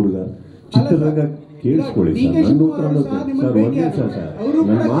ಚಿಕ್ಕ ಹುಡುಗ. ಚಿತ್ರರಂಗ ಕೇಳಿಸ್ಕೊಳ್ಳಿ ಸರ್, ನನ್ನ ಉತ್ತರ ಸರ್. ಒಂದ್ ನಿಮಿಷ ಸರ್,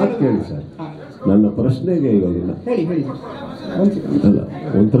 ನನ್ನ ಮಾತು ಕೇಳಿ ಸರ್. ನನ್ನ ಪ್ರಶ್ನೆಗೆ ಇವಾಗ ಅಲ್ಲ,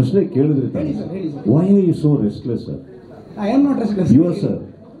 ಒಂದು ಪ್ರಶ್ನೆ ಕೇಳಿದ್ರಿ ತಾನೆ, why are you so restless sir? Your sir,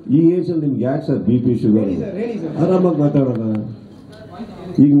 ಈ ಏಜ್ ಅಲ್ಲಿ ನಿಮ್ಗೆ ಯಾಕೆ ಸರ್ BP ಶುಗರ್? ಆರಾಮಾಗಿ ಮಾತಾಡೋಣ.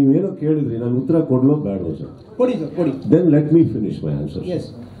 ಈಗ ನೀವೇನೋ ಕೇಳಿದ್ರಿ, ನಾನು ಉತ್ತರ ಕೊಡ್ಲೋ ಬೇಡವೋ sir? Then let me finish my answer.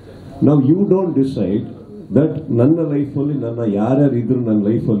 ನಾವು ಯು ಡೋಂಟ್ ಡಿಸೈಡ್ ದಟ್ ನನ್ನ ಲೈಫಲ್ಲಿ ನನ್ನ ಯಾರ್ಯಾರು ಇದ್ರು ನನ್ನ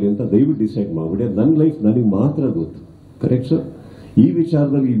ಲೈಫಲ್ಲಿ ಅಂತ ದಯವಿಟ್ಟು ಡಿಸೈಡ್ ಮಾಡ್ಬಿಡಿ. ನನ್ನ ಲೈಫ್ ನನಗೆ ಮಾತ್ರ ಗೊತ್ತು. Correct sir? ಈ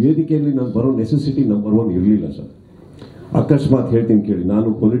ವಿಚಾರದಲ್ಲಿ ಈ ವೇದಿಕೆಯಲ್ಲಿ ನಾನು ಬರೋ ನೆಸೆಸಿಟಿ ನಂಬರ್ 1 ಇರಲಿಲ್ಲ ಸರ್. ಅಕಸ್ಮಾತ್ ಹೇಳ್ತೀನಿ ಕೇಳಿ, ನಾನು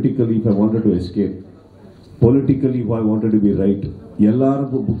politically if I wanted to escape politically I wanted to B right,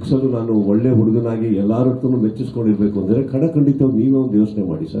 ಎಲ್ಲರಿಗೂ ಬುಕ್ಸಲ್ಲೂ ನಾನು ಒಳ್ಳೆ ಹುಡುಗನಾಗಿ ಎಲ್ಲರತ್ತೂ ಮೆಚ್ಚಿಸ್ಕೊಂಡಿರ್ಬೇಕು ಅಂದರೆ ಖಂಡಿತವಾಗಿ ನೀವೇ ಒಂದು ಯೋಚನೆ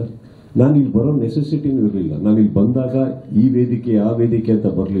ಮಾಡಿ ಸರ್. ನಾನು ಇಲ್ಲಿ ಬರೋ ನೆಸೆಸಿಟಿನೂ ಇರಲಿಲ್ಲ. ನಾನು ಇಲ್ಲಿ ಬಂದಾಗ ಈ ವೇದಿಕೆ ಆ ವೇದಿಕೆ ಅಂತ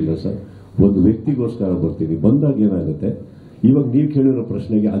ಬರಲಿಲ್ಲ ಸರ್. ಒಂದು ವ್ಯಕ್ತಿಗೋಸ್ಕರ ಬರ್ತೀನಿ. ಬಂದಾಗ ಏನಾಗುತ್ತೆ, ಇವಾಗ ನೀವು ಕೇಳಿರೋ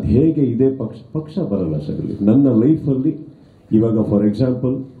ಪ್ರಶ್ನೆಗೆ ಅದು ಹೇಗೆ ಇದೇ ಪಕ್ಷ ಬರಲ್ಲ ಸರ್. ಇಲ್ಲಿ ನನ್ನ ಲೈಫಲ್ಲಿ ಇವಾಗ ಫಾರ್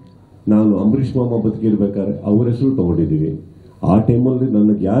ಎಕ್ಸಾಂಪಲ್ ನಾನು ಅಂಬರೀಷ್ ಮಾಮ ಬದುಕಿರ್ಬೇಕಾದ್ರೆ ಅವ್ರ ಹೆಸರು ತಗೊಂಡಿದ್ದೀವಿ. ಆ ಟೈಮಲ್ಲಿ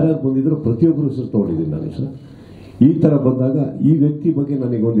ನನಗೆ ಯಾರ್ಯಾರು ಬಂದಿದ್ರು ಪ್ರತಿಯೊಬ್ಬರು ಹೆಸರು ತಗೊಂಡಿದ್ದೀನಿ ನಾನು ಸರ್. ಈ ತರ ಬಂದಾಗ ಈ ವ್ಯಕ್ತಿ ಬಗ್ಗೆ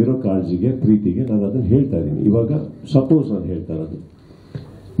ನನಗೆ ಒಂದಿರೋ ಕಾಳಜಿಗೆ ಪ್ರೀತಿಗೆ ನಾನು ಅದನ್ನು ಹೇಳ್ತಾ ಇದ್ದೀನಿ. ಇವಾಗ ಸಪೋಸ್ ನಾನು ಹೇಳ್ತಾ ಇರೋದು,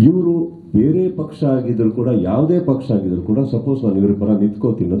 ಇವರು ಬೇರೆ ಪಕ್ಷ ಆಗಿದ್ರು ಕೂಡ, ಯಾವುದೇ ಪಕ್ಷ ಆಗಿದ್ರು ಕೂಡ, ಸಪೋಸ್ ನಾನು ಇವ್ರ ಪರ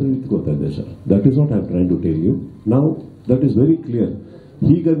ನಿಂತ್ಕೋತೀನಿ ಅಂದ್ರೆ ನಿಂತ್ಕೋತಾ ಇದ್ದೆ sir. That is what I am trying to tell you ನಾವು. That is very clear.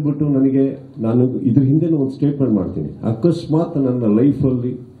 ಹೀಗನ್ಬಿಟ್ಟು ನನಗೆ ನಾನು ಇದ್ರ ಹಿಂದೆನೂ ಒಂದು ಸ್ಟೇಟ್ಮೆಂಟ್ ಮಾಡ್ತೀನಿ. ಅಕಸ್ಮಾತ್ ನನ್ನ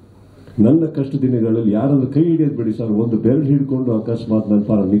ಲೈಫಲ್ಲಿ ನನ್ನ ಕಷ್ಟ ದಿನಗಳಲ್ಲಿ ಯಾರಾದ್ರೂ ಕೈ ಹಿಡಿಯೋದು ಬಿಡಿ ಸರ್, ಒಂದು ಬೆರಳು ಹಿಡ್ಕೊಂಡು ಅಕಸ್ಮಾತ್ ನನ್ನ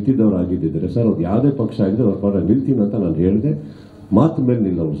ಪರ ನಿಂತಿದ್ದವ್ರು ಆಗಿದ್ದಿದ್ರೆ ಸರ್, ಅವ್ರು ಯಾವುದೇ ಪಕ್ಷ ಆಗಿದ್ರೆ ಅವ್ರ ಪರ ನಿಲ್ತೀನಿ ಅಂತ ನಾನು ಹೇಳಿದೆ. ಮಾತು ಮೇಲೆ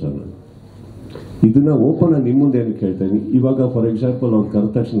ನಿಲ್ಲವು ಸರ್. ನಾನು ಇದನ್ನ ಓಪನ್ ಆಗಿ ನಿಮ್ಮ ಮುಂದೆ ಏನಕ್ಕೆ ಹೇಳ್ತಾ ಇದ್ದೀನಿ. ಇವಾಗ ಫಾರ್ ಎಕ್ಸಾಂಪಲ್ ಅವ್ರು ಕರೆದ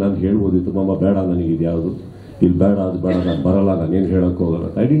ತಕ್ಷಣ ನಾನು ಹೇಳ್ಬೋದಿತ್ತು, ಮಾಮ ಬೇಡ ನನಗೆ ಇದು ಯಾವುದು ಇಲ್ಲಿ ಬೇಡ, ಅದು ಬೇಡ, ನಾನು ಬರಲ್ಲ, ನಾನೇನು ಹೇಳಕ್ ಹೋಗಲ್ಲ.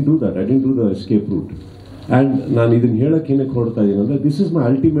 I didn't do that. I didn't do the escape root. And ನಾನು ಇದನ್ನ ಹೇಳಕ್ ಏನಕ್ಕೆ ಹೊಡ್ತಾ ಇದ್ದೀನಿ ಅಂದ್ರೆ, this is my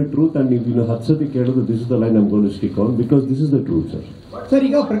ultimate truth. And ನೀವು 10 ಸತಿ ಕೇಳೋದು, this is the line I am going to stick on because this is the truth sir. Sir,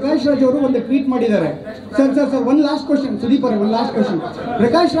 ಈಗ ಪ್ರಕಾಶ್ ರಾಜ್ ಅವರು ಒಂದು ಟ್ವೀಟ್ ಮಾಡಿದ್ದಾರೆ. ಸರ್ ಒಂದು ಲಾಸ್ಟ್ ಕ್ವಶನ್ ಸುದೀಪ್ ಅವರೇ, ಒಂದು ಲಾಸ್ಟ್ ಕ್ವಶನ್.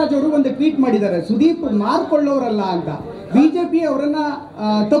 ಪ್ರಕಾಶ್ ರಾಜ್ ಅವರು ಒಂದು ಟ್ವೀಟ್ ಮಾಡಿದ್ದಾರೆ, ಸುದೀಪ್ ಮಾರ್ಕೊಳ್ಳೋರಲ್ಲ ಅಂತ, ಬಿಜೆಪಿ ಅವರನ್ನ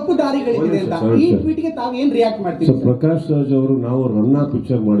ತಪ್ಪು ದಾರಿಗಳಿದೆ ಅಂತ. ಈ ಟ್ವೀಟ್ಗೆ ತಾವು ಏನ್ ರಿಯಾಕ್ಟ್ ಮಾಡ್ತೀವಿ? ಸರ್, ಪ್ರಕಾಶ್ ರಾಜ್ ಅವರು ನಾವು ರನ್ನ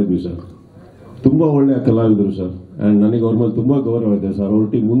ಪಿಕ್ಚರ್ ಮಾಡಿದ್ವಿ ಸರ್. ತುಂಬಾ ಒಳ್ಳೆಯ ಕಲಾವಿದರು ಸರ್. ಅಂಡ್ ನನಗೆ ಅವ್ರ ಮೇಲೆ ತುಂಬಾ ಗೌರವ ಇದೆ ಸರ್. ಅವ್ರ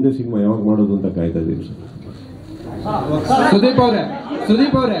ಮುಂದೆ ಸಿನಿಮಾ ಯಾವಾಗ ಮಾಡೋದು ಅಂತ ಕಾಯ್ತಾ ಇದ್ದೀವಿ ಸರ್. ಸುದೀಪ್ ಅವರೇ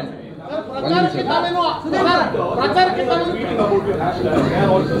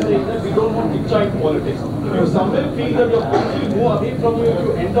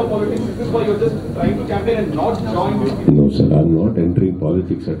No sir, I am not entering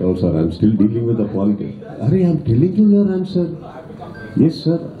politics at all sir. I am still dealing with the politics. Are I am telling you your answer. Yes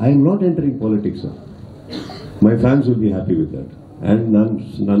sir, I am not entering politics sir. My fans will be happy with that. And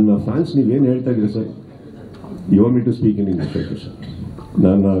ನನ್ನ fans ನೀವೇನು ಹೇಳ್ತಾ ಇದ್ದೀರಿ sir? You want me to speak in English okay sir?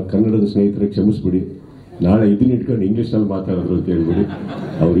 ನನ್ನ ಕನ್ನಡದ ಸ್ನೇಹಿತರಿಗೆ ಕ್ಷಮಿಸ್ಬಿಡಿ. ನಾಳೆ ಇದನ್ನ ಇಟ್ಕೊಂಡು ಇಂಗ್ಲೀಷ್ನಲ್ಲಿ ಮಾತಾಡೋದು ಅಂತ ಹೇಳ್ಬಿಡಿ.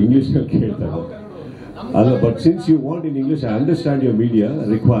 ಅವ್ರು ಇಂಗ್ಲೀಷ್ನಲ್ಲಿ ಕೇಳ್ತಾರೆ ಅಲ್ಲ. But since you want in English, I understand your media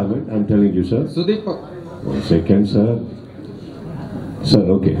requirement. I am telling you sir. Sudeep, one second sir. Sir,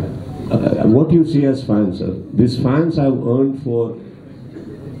 okay. What you see as fans sir, these fans I have earned for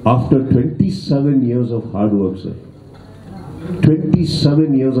after 27 years of hard work sir.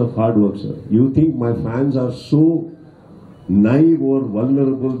 27 years of hard work sir. You think my fans are so naive or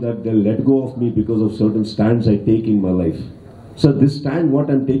vulnerable that they'll let go of me because of certain stands I take in my life? Sir, this stand what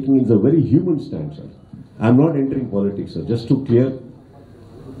I'm taking is a very human stand sir. I'm not entering politics sir. Just to clear,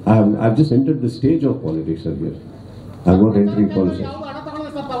 I've just entered the stage of politics sir here. I'm not entering politics.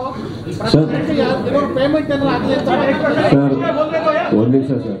 Sir, one minute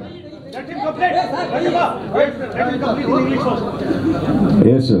sir.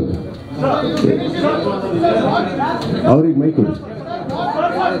 Yes sir. ಅವ್ರಿಗೆ ಮೈ ಕೊಡಿ.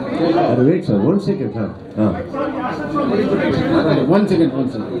 Wait sir, 1 second sir. One second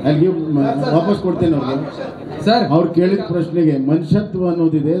ಅಲ್ಲಿ ವಾಪಸ್ ಕೊಡ್ತೇನೆ ಅವ್ರಿಗೆ. Sir, ಅವ್ರು ಕೇಳಿದ ಪ್ರಶ್ನೆಗೆ ಮನುಷ್ಯತ್ವ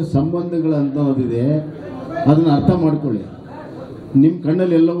ಅನ್ನೋದಿದೆ, ಸಂಬಂಧಗಳು ಅನ್ನೋದಿದೆ, ಅದನ್ನ ಅರ್ಥ ಮಾಡ್ಕೊಳ್ಳಿ. ನಿಮ್ಮ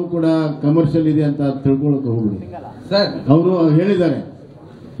ಕಣ್ಣಲ್ಲಿ ಎಲ್ಲವೂ ಕೂಡ ಕಮರ್ಷಿಯಲ್ ಇದೆ ಅಂತ ತಿಳ್ಕೊಳಕ್ಕೆ ಹೋಗ್ಬಿಡಿ ಸರ್. ಅವರು ಹೇಳಿದ್ದಾರೆ,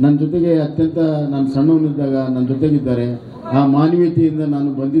 ನನ್ನ ಜೊತೆಗೆ ಅತ್ಯಂತ ನಾನು ಸಣ್ಣವನಿದ್ದಾಗ ನನ್ನ ಜೊತೆಗಿದ್ದಾರೆ, ಆ ಮಾನವೀಯತೆಯಿಂದ ನಾನು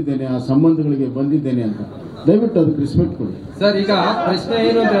ಬಂದಿದ್ದೇನೆ, ಆ ಸಂಬಂಧಗಳಿಗೆ ಬಂದಿದ್ದೇನೆ ಅಂತ. ದಯವಿಟ್ಟು ಅದಕ್ಕೆ ರೆಸ್ಪೆಕ್ಟ್ ಕೊಡಿ ಸರ್. ಈಗ ಪ್ರಶ್ನೆ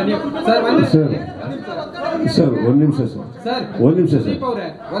ಏನು ಅಂದ್ರೆ ಸರ್ ಒಂದು ನಿಮಿಷ ಸರ್. ಒಂದು ನಿಮಿಷ ಸರ್.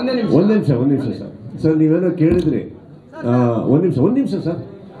 ಒಂದು ನಿಮಿಷ ಸರ್. ಸರ್, ನೀವೇನೋ ಕೇಳಿದ್ರಿ, ಒಂದು ನಿಮಿಷ ಸರ್.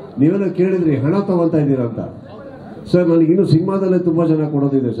 ನೀವೇನೋ ಕೇಳಿದ್ರಿ ಹಣ ತಗೊಳ್ತಾ ಇದ್ದೀರಾ ಅಂತ. ಸರ್, ನನಗಿನ್ನೂ ಸಿನಿಮಾದಲ್ಲೇ ತುಂಬಾ ಜನ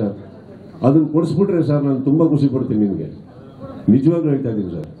ಕೊಡೋದಿದೆ ಸರ್. ಅದನ್ನ ಕೊಡಿಸ್ಬಿಟ್ರೆ ಸರ್ ನಾನು ತುಂಬಾ ಖುಷಿ ಪಡ್ತೀನಿ. ನಿಮಗೆ ನಿಜವಾಗ್ಲೂ ಹೇಳ್ತಾ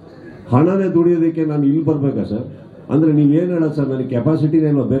ಇದ್ದೀನಿ ಸರ್. ಹಣನೇ ದುಡಿಯೋದಕ್ಕೆ ನಾನು ಇಲ್ಲಿ ಬರ್ಬೇಕಾ ಸರ್? ಅಂದ್ರೆ ನೀವೇನು ಹೇಳೋದು ಸರ್, ನನಗೆ ಕೆಪಾಸಿಟಿನೇ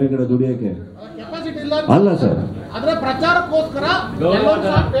ಇಲ್ವಾ ಬೇರೆ ಕಡೆ ದುಡಿಯೋಕೆ? ಅಲ್ಲ ಸರ್,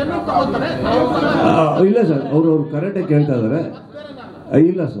 ಇಲ್ಲ ಸರ್, ಅವರು ಕರೆಕ್ಟಾಗಿ ಕೇಳ್ತಾ ಇದಾರೆ.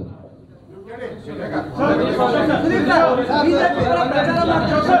 ಇಲ್ಲ sir.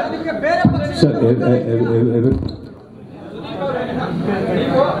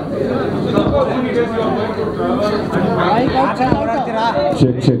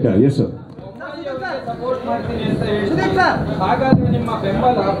 Sir, check yes sir. ಹಾಗಾದ್ರೆ ನಿಮ್ಮ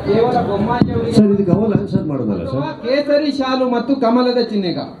ಬೆಂಬಲ ಕೇವಲ ಬೊಮ್ಮಾಯಿ ಸರ್, ಇದಕ್ಕೆ ಅವಲ್ಲ ಆನ್ಸರ್ ಮಾಡೋದಲ್ಲ ಸರ್. ಕೇಸರಿ ಶಾಲು ಮತ್ತು ಕಮಲದ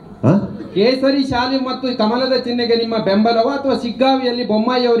ಚಿಹ್ನೆಗ, ಕೇಸರಿ ಶಾಲು ಮತ್ತು ಕಮಲದ ಚಿಹ್ನೆಗೆ ನಿಮ್ಮ ಬೆಂಬಲವ ಅಥವಾ ಶಿಗ್ಗಾವಿಯಲ್ಲಿ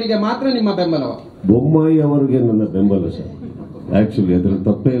ಬೊಮ್ಮಾಯಿ ಅವರಿಗೆ ಮಾತ್ರ ನಿಮ್ಮ ಬೆಂಬಲವ? ಬೊಮ್ಮಾಯಿ ಅವರಿಗೆ ನನ್ನ ಬೆಂಬಲ ಸರ್. ಆಕ್ಚುಲಿ ಅದ್ರ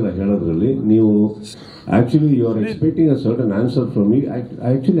ತಪ್ಪೇ ಇಲ್ಲ ಹೇಳೋದ್ರಲ್ಲಿ. ನೀವು actually you are expecting a certain answer from me. I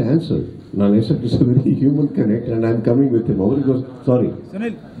actually answer. ನಾನು accept is very human connect and I am coming with him. ಅವರಿಗೂ ಸಾರಿ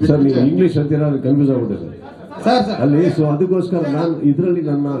ಸರ್, ನೀವು ಇಂಗ್ಲಿಷ್ ಅಂತೀರ, ಕನ್ಫ್ಯೂಸ್ ಆಗ್ಬಿಟ್ಟೆ ಸರ್ ಅಲ್ಲಿ. ಸೊ ಅದಕ್ಕೋಸ್ಕರ ನಾನು ಇದರಲ್ಲಿ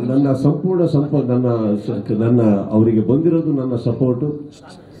ನನ್ನ ಸಂಪೂರ್ಣ ನನ್ನ ಅವರಿಗೆ ಬಂದಿರೋದು ನನ್ನ ಸಪೋರ್ಟು.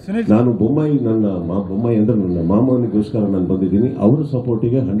 ನಾನು ಬೊಮ್ಮಾಯಿ ಅಂದ್ರೆ ನನ್ನ ಮಾಮನಿಗೋಸ್ಕರ ನಾನು ಬಂದಿದ್ದೀನಿ. ಅವರ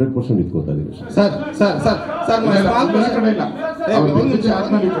ಸಪೋರ್ಟಿಗೆ 100% ಇಟ್ಕೋತಾ ಇದ್ದೀನಿ ಸರ್.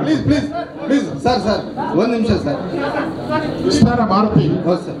 ಒಂದು ನಿಮಿಷ ಸರ್. ವಿಸ್ತಾರ ಮಾರುತಿ.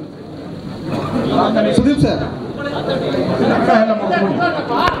 ಹೌದು sir. Sudeep sir.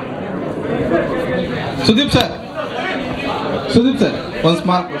 Sudeep sir ಒಂದು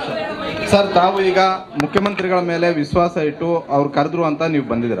ಸ್ಮಾಲ್ ಕ್ವಶನ್ ಸರ್. ತಾವು ಈಗ ಮುಖ್ಯಮಂತ್ರಿಗಳ ಮೇಲೆ ವಿಶ್ವಾಸ ಇಟ್ಟು ಅವ್ರು ಕರೆದ್ರು ಅಂತ ನೀವು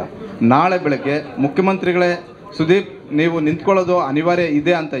ಬಂದಿದ್ದೀರಾ. ನಾಳೆ ಬೆಳಗ್ಗೆ ಮುಖ್ಯಮಂತ್ರಿಗಳೇ ಸುದೀಪ್ ನೀವು ನಿಂತ್ಕೊಳ್ಳೋದು ಅನಿವಾರ್ಯ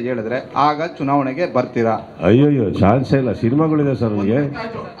ಇದೆ ಅಂತ ಹೇಳಿದ್ರೆ ಆಗ ಚುನಾವಣೆಗೆ ಬರ್ತೀರಾ? ಅಯ್ಯೋ ಚಾನ್ಸೇ ಇಲ್ಲ. ಸಿನಿಮಾಗಳಿದೆ ಸರ್, ನನಗೆ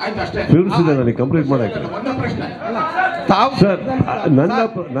ಫಿಲ್ಮ್ಸ್ ಇದೆ, ನನಗೆ ಕಂಪ್ಲೀಟ್ ಮಾಡಕ್ಕೆ. ಸರ್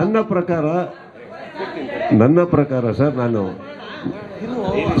ನನ್ನ ಪ್ರಕಾರ ಸರ್, ನಾನು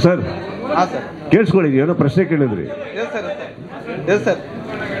ಸರ್ ಕೇಳಿಸ್ಕೊಳ್ಳಿ, ಏನೋ ಪ್ರಶ್ನೆ ಕೇಳಿದ್ರಿ.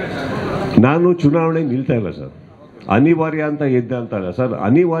 ನಾನು ಚುನಾವಣೆ ನಿಲ್ತಾ ಇಲ್ಲ ಸರ್. ಅನಿವಾರ್ಯ ಅಂತ ಇದ್ದೆ ಅಂತ ಅಲ್ಲ ಸರ್.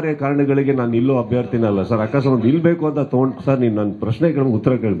 ಅನಿವಾರ್ಯ ಕಾರಣಗಳಿಗೆ ನಾನು ನಿಲ್ಲೋ ಅಭ್ಯರ್ಥಿನ ಅಲ್ಲ ಸರ್. ಅಕಸ್ಮಾತ್ ನಿಲ್ಬೇಕು ಅಂತ ತಗೊಂಡು ಸರ್, ನೀವು ನನ್ನ ಪ್ರಶ್ನೆ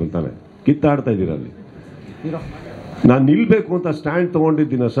ಉತ್ತರ ಕೇಳ್ಬೇಕು ತಾನೆ. ಕಿತ್ತಾಡ್ತಾ ಇದ್ದೀರ ಅಲ್ಲಿ. ನಾನು ನಿಲ್ಬೇಕು ಅಂತ ಸ್ಟ್ಯಾಂಡ್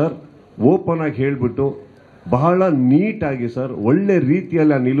ತಗೊಂಡಿದ್ದೀನ ಸರ್. ಓಪನ್ ಆಗಿ ಹೇಳ್ಬಿಟ್ಟು ಬಹಳ ನೀಟಾಗಿ ಸರ್, ಒಳ್ಳೆ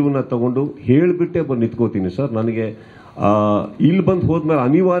ರೀತಿಯಲ್ಲಿ ಆ ನಿಲುವನ್ನ ತಗೊಂಡು ಹೇಳ್ಬಿಟ್ಟೆ ಬಂದು ನಿಂತ್ಕೋತೀನಿ ಸರ್. ನನಗೆ ಇಲ್ಲಿ ಬಂದು ಹೋದ್ಮೇಲೆ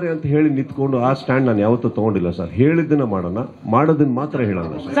ಅನಿವಾರ್ಯ ಅಂತ ಹೇಳಿ ನಿಂತ್ಕೊಂಡು ಆ ಸ್ಟ್ಯಾಂಡ್ ನಾನು ಯಾವತ್ತೂ ತಗೊಂಡಿಲ್ಲ ಸರ್. ಹೇಳಿದ್ದನ್ನ ಮಾಡೋದನ್ನ ಮಾತ್ರ ಹೇಳೋಣ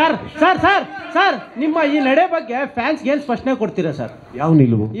ಸರ್. ಸರ್ ಸರ್ ಸರ್ ನಿಮ್ಮ ಈ ನಡೆ ಬಗ್ಗೆ ಫ್ಯಾನ್ಸ್ ಏನ್ ಸ್ಪಷ್ಟನೆ ಕೊಡ್ತೀರಾ ಸರ್? ಯಾವ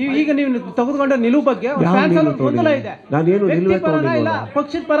ನಿಲುವು? ಈಗ ನೀವು ತೆಗೆದುಕೊಂಡ ನಿಲುವು ಬಗ್ಗೆ ಗೊಂದಲ ಇದೆ. ನಾನೇನು ನಿಲುವೇ ತಗೊಂಡಿಲ್ಲ.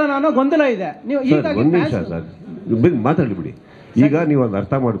 ಪಕ್ಷದ ಪರ ನಾನು ಗೊಂದಲ ಇದೆ. ನೀವು ಒಂದ್ ನಿಮಿಷ ಸರ್, ಮಾತಾಡಿ ಬಿಡಿ. ಈಗ ನೀವು ಅದನ್ನ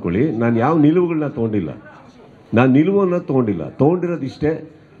ಅರ್ಥ ಮಾಡ್ಕೊಳ್ಳಿ. ನಾನು ಯಾವ ನಿಲುವುಗಳನ್ನ ತಗೊಂಡಿಲ್ಲ. ನಾನು ನಿಲುವನ್ನ ತಗೊಂಡಿರೋದು ಇಷ್ಟೇ.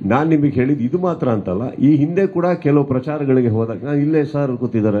 ನಾನು ನಿಮಗೆ ಹೇಳಿದ್ದು ಇದು ಮಾತ್ರ ಅಂತಲ್ಲ. ಈ ಹಿಂದೆ ಕೂಡ ಕೆಲವು ಪ್ರಚಾರಗಳಿಗೆ ಹೋದಾಗ ನಾನು ಇಲ್ಲೇ ಸರ್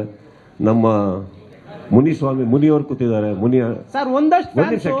ಕೂತಿದ್ದಾರೆ, ನಮ್ಮ ಮುನಿಯವರು ಕೂತಿದ್ದಾರೆ. ಒಂದ್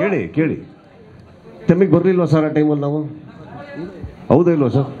ನಿಮಿಷ ಕೇಳಿ. ತಮಗೆ ಬರ್ಲಿಲ್ವಾ ಸರ್ ಆ ಟೈಮಲ್ಲಿ? ನಾವು ಹೌದಾ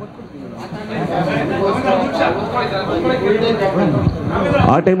ಇಲ್ವಾ ಸರ್?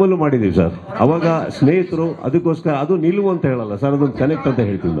 ಆ ಟೈಮಲ್ಲೂ ಮಾಡಿದೀವಿ ಸರ್. ಅವಾಗ ಸ್ನೇಹಿತರು, ಅದಕ್ಕೋಸ್ಕರ ಅದು ನಿಲುವು ಅಂತ ಹೇಳಲ್ಲ ಸರ್, ಅದೊಂದು ಕನೆಕ್ಟ್ ಅಂತ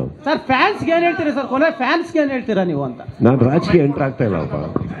ಹೇಳ್ತೀವಿ ನಾವು. ಸರ್ ಫ್ಯಾನ್ಸ್ ಏನ್ ಹೇಳ್ತೀರಾ ಸರ್? ಕೊನೆ ಫ್ಯಾನ್ಸ್ ಏನ್ ಹೇಳ್ತೀರಾ ನೀವು ಅಂತ? ನಾನು ರಾಜಕೀಯ ಎಂಟರ್ ಆಗ್ತಾ ಇಲ್ಲ.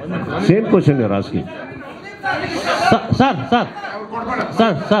 ಸೇಮ್ ಕ್ವಶನ್ ರಾಜಕೀಯ. Sir sir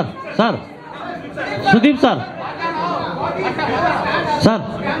sir sir sir Sudeep sir sir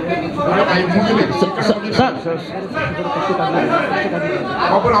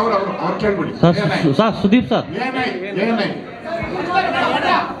sir Sudeep sir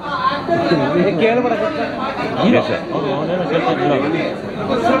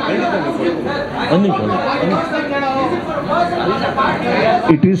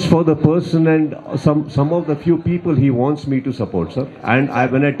It is for the person and some of the few people he wants me to support, sir. And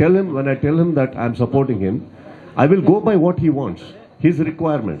when I tell him that I'm supporting him, I will go by what he wants, his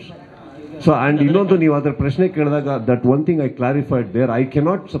requirements. So, and ಇನ್ನೊಂದು ನೀವು ಅದರ ಪ್ರಶ್ನೆ ಕೇಳಿದಾಗ that one thing I clarified there, I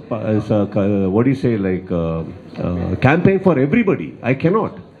cannot what do you say, like campaign for everybody. I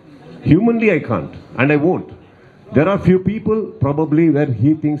cannot. Humanly I can't, and I won't. There are few people probably where he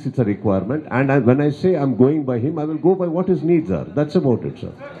thinks it's a requirement, and when I say I'm going by him, I will go by what his needs are. That's about it,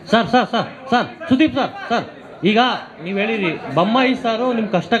 sir. Sir Sudeep sir ಈಗ ನೀವು ಹೇಳಿರಿ ಬೊಮ್ಮಾಯಿ ಸಾರು ನಿಮ್ಮ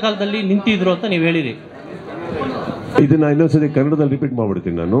ಕಷ್ಟ ಕಾಲದಲ್ಲಿ ನಿಂತಿದ್ರು ಅಂತ ನೀವು ಹೇಳಿರಿ. ಇದನ್ನ ಇನ್ನೊಂದ್ಸತಿ ಕನ್ನಡದಲ್ಲಿ ರಿಪೀಟ್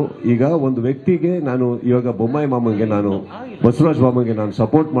ಮಾಡ್ಬಿಡ್ತೀನಿ ನಾನು. ಈಗ ಒಂದು ವ್ಯಕ್ತಿಗೆ ನಾನು ಇವಾಗ ಬೊಮ್ಮಾಯಿ ಮಾಮಂಗೆ, ನಾನು ಬಸವರಾಜ ಮಾಮಂಗೆ ನಾನು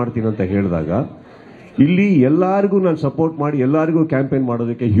ಸಪೋರ್ಟ್ ಮಾಡ್ತೀನಿ ಅಂತ ಹೇಳಿದಾಗ, ಇಲ್ಲಿ ಎಲ್ಲರಿಗೂ ನಾನು ಸಪೋರ್ಟ್ ಮಾಡಿ ಎಲ್ಲರಿಗೂ ಕ್ಯಾಂಪೇನ್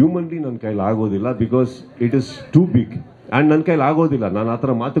ಮಾಡೋದಕ್ಕೆ ಹ್ಯೂಮನ್ಲಿ ನನ್ನ ಕೈಲಿ ಆಗೋದಿಲ್ಲ. Because it is two big and ನನ್ನ ಕೈಲಿ ಆಗೋದಿಲ್ಲ. ನಾನು ಆ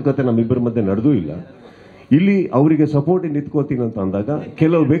ಥರ ಮಾತುಕತೆ ನಮ್ಮಿಬ್ಬರ ಮಧ್ಯೆ ನಡೆದೂ ಇಲ್ಲ. ಇಲ್ಲಿ ಅವರಿಗೆ ಸಪೋರ್ಟ್ ನಿಂತ್ಕೋತೀನಿ ಅಂತ ಅಂದಾಗ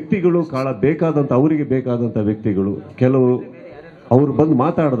ಕೆಲವು ವ್ಯಕ್ತಿಗಳು ಅವರಿಗೆ ಬೇಕಾದಂಥ ವ್ಯಕ್ತಿಗಳು ಕೆಲವು ಅವ್ರು ಬಂದು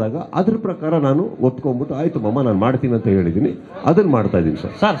ಮಾತಾಡಿದಾಗ ಅದ್ರ ಪ್ರಕಾರ ನಾನು ಒಪ್ಕೊಂಡ್ಬಿಟ್ಟು ಆಯ್ತು ಮಮ್ಮ ನಾನು ಮಾಡ್ತೀನಿ ಅಂತ ಹೇಳಿದ್ದೀನಿ, ಅದನ್ನ ಮಾಡ್ತಾ ಇದ್ದೀನಿ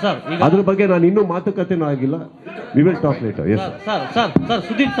ಸರ್. ಅದ್ರ ಬಗ್ಗೆ ನಾನು ಇನ್ನೂ ಮಾತುಕತೆನೂ ಆಗಿಲ್ಲ. We will talk litre. Yes sir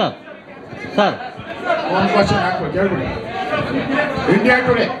Sudeep sir ಒಂದು ಕ್ವಶನ್ ಹಾಕ್ಬೇಕು, ಹೇಳ್ಬಿಡಿ. India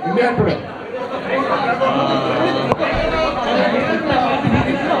today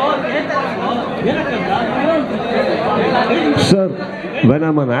Sir, when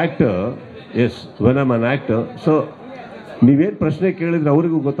I'm an actor, so ನೀವೇನು ಪ್ರಶ್ನೆ ಕೇಳಿದ್ರೆ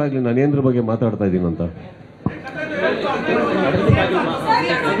ಅವರಿಗೂ ಗೊತ್ತಾಗ್ಲಿ ನಾನು ಏನ್ರ ಬಗ್ಗೆ ಮಾತಾಡ್ತಾ ಇದ್ದೀನಿ ಅಂತ.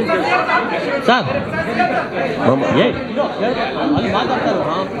 Sir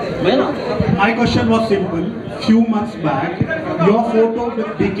My question was simple. Few months back, your photo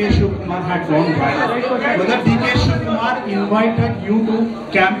with DK Shivkumar had gone viral. Whether DK Shivkumar invited you to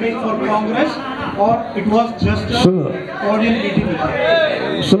campaign for Congress, or it was just a cordial meeting with him?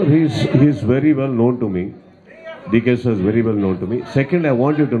 Sir, he is very well known to me. DK sir is very well known to me. Second, I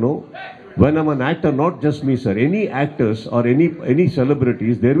want you to know, when I'm an actor, not just me, sir, any actors or any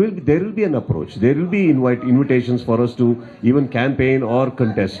celebrities, there will be an approach. There will be invitations for us to even campaign or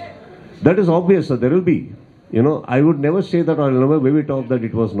contest. That is obvious, sir. There will be. You know, I would never say that, or I'll never maybe talk that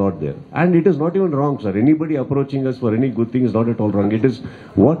it was not there. And it is not even wrong, sir. Anybody approaching us for any good thing is not at all wrong. It is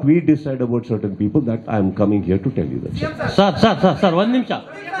what we decide about certain people that I am coming here to tell you that. Sir ಒಂದು ನಿಮಿಷ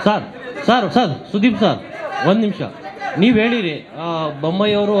sir Sudeep sir ಒಂದು ನಿಮಿಷ. ನೀವು ಹೇಳಿರಿ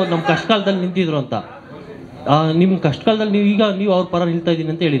ಬೊಮ್ಮಾಯಿ ಅವರು ನಮ್ಮ ಕಷ್ಟಕಾಲದಲ್ಲಿ ನಿಂತಿದ್ರು ಅಂತ. ನಿಮ್ಮ ಕಷ್ಟಕಾಲದಲ್ಲಿ ನೀವು ಅವ್ರ ಪರ ನಿಲ್ತಾ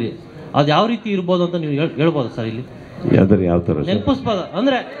ಇದ್ದೀನಿ ಅಂತ ಹೇಳಿರಿ. ಅದು ಯಾವ ರೀತಿ ಇರ್ಬೋದು ಅಂತ ನೀವು ಹೇಳ್ಬೋದು ಸರ್ ಇಲ್ಲಿ? ಯಾವ ತರ ನೆನಪಿಸ್ಬೋದು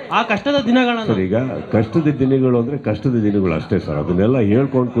ಅಂದ್ರೆ ಆ ಕಷ್ಟದ ದಿನಗಳನ್ನ. ಸರ್, ಈಗ ಕಷ್ಟದ ದಿನಗಳು ಅಂದ್ರೆ ಕಷ್ಟದ ದಿನಗಳು ಅಷ್ಟೇ ಸರ್. ಅದನ್ನೆಲ್ಲ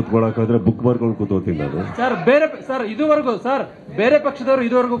ಹೇಳ್ಕೊಂಡು ಕೂತ್ಕೊಳ್ಳೋಕಾದ್ರೆ ಬುಕ್ ಮಾಡ್ಕೊಂಡು ಕೂತ್ಕೋತೀನಿ ನಾನು. ಸರ್ ಇದುವರೆಗೂ ಸರ್ ಬೇರೆ ಪಕ್ಷದವರು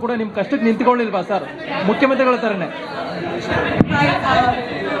ಇದುವರೆಗೂ ಕೂಡ ನಿಮ್ ಕಷ್ಟಕ್ಕೆ ನಿಂತ್ಕೊಳ್ಳಿಲ್ವಾ ಸರ್ ಮುಖ್ಯಮಂತ್ರಿಗಳ ತರನೇ?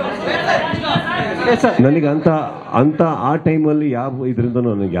 ನನಗೆ ಅಂತ ಆ ಟೈಮಲ್ಲಿ ಯಾವ ಇದರಿಂದ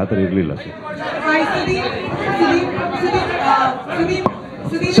ನನಗೆ ಯಾವ ಥರ ಇರಲಿಲ್ಲ ಸರ್.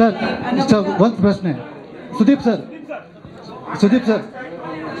 ಒಂದು ಪ್ರಶ್ನೆ Sudeep sir.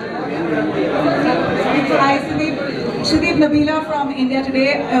 Hi, Sudeep Nabila from India Today.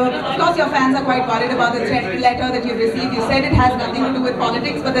 Of course, your fans are quite worried about the threat letter that you've received. You said it has nothing to do with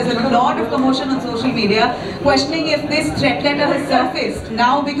politics, but there's a lot of commotion on social media questioning if this threat letter has surfaced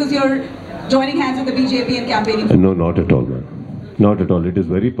now because you're joining hands with the BJP and campaigning. No, not at all, man. Not at all. It is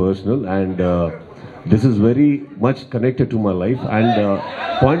very personal, and this is very much connected to my life, and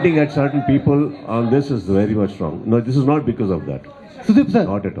pointing at certain people on this is very much wrong. No, this is not because of that. Sudeep sir.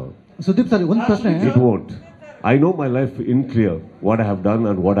 Not at all. Sudeep sir, one question. It won't. I know my life in clear. What I have done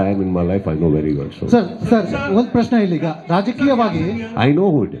and what I am in my life, I know very well. So. Sir, ಒಂದು ಪ್ರಶ್ನೆ ಇಲ್ಲಿ. ಈಗ ರಾಜಕೀಯವಾಗಿ I know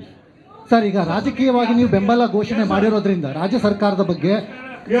who it is. Sir, ಈಗ ರಾಜಕೀಯವಾಗಿ ನೀವು ಬೆಂಬಲ ಘೋಷಣೆ ಮಾಡಿರೋದ್ರಿಂದ ರಾಜ್ಯ ಸರ್ಕಾರದ ಬಗ್ಗೆ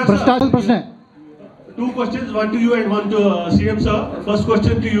ಭ್ರಷ್ಟಾಚಾರ ಪ್ರಶ್ನೆ. Two questions, one to you and one to CM sir. First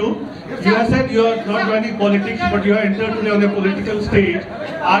question to you. You have said you are not joining politics, but you are entered today on a political stage.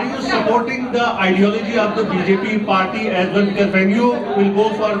 Are you supporting the ideology of the BJP party as well? Because when you will go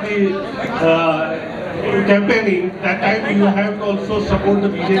for the campaigning, that time you have to also support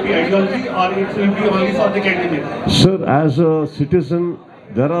the BJP ideology, or it will be only for the candidate? Sir, as a citizen,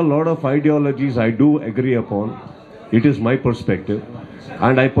 there are a lot of ideologies I do agree upon. It is my perspective.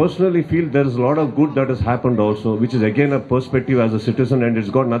 And I personally feel there is a lot of good that has happened also, which is again a perspective as a citizen, and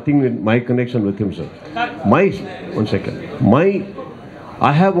it's got nothing with my connection with him, sir.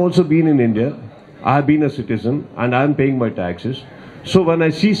 I have also been in India. I have been a citizen, and I am paying my taxes. So when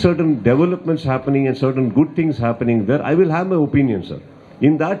I see certain developments happening and certain good things happening there, I will have my opinion, sir.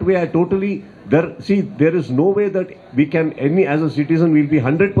 In that way, there is no way that we can, as a citizen, will be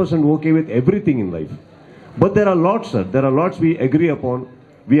 100% okay with everything in life. But there are lots, sir. There are lots we agree upon,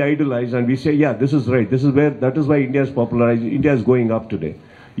 we idolize, and we say, yeah, this is right. That is why India is popularized. India is going up today.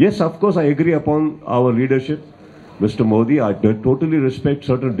 Yes, of course, I agree upon our leadership, Mr. Modi. I totally respect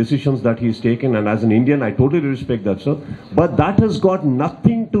certain decisions that he has taken, and as an Indian, I totally respect that, sir. But that has got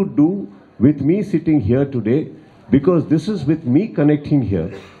nothing to do with me sitting here today, because this is with me connecting here.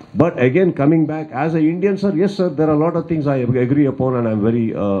 But again, coming back, as an Indian, sir, yes, sir, there are a lot of things I agree upon, and I'm very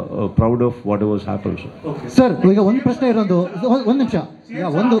proud of whatever has happened, sir. Sir, ಈಗ ಒಂದು ಪ್ರಶ್ನೆ ಇರೋದು, ಒಂದು ನಿಮಿಷ. ಈಗ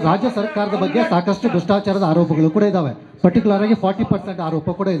ಒಂದು ರಾಜ್ಯ ಸರ್ಕಾರದ ಬಗ್ಗೆ ಸಾಕಷ್ಟು ಭ್ರಷ್ಟಾಚಾರದ ಆರೋಪಗಳು ಕೂಡ ಇದಾವೆ. ಪರ್ಟಿಕ್ಯುಲರ್ ಆಗಿ 40% ಆರೋಪ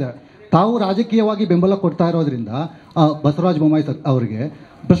ಕೂಡ ಇದೆ. ತಾವು ರಾಜಕೀಯವಾಗಿ ಬೆಂಬಲ ಕೊಡ್ತಾ ಇರೋದ್ರಿಂದ ಬಸವರಾಜ ಬೊಮ್ಮಾಯಿ ಸರ್ ಅವರಿಗೆ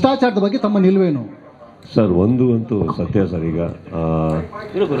ಭ್ರಷ್ಟಾಚಾರದ ಬಗ್ಗೆ ತಮ್ಮ ನಿಲುವೇನು? ಸರ್, ಒಂದು ಅಂತೂ ಸತ್ಯ ಸರ್. ಈಗ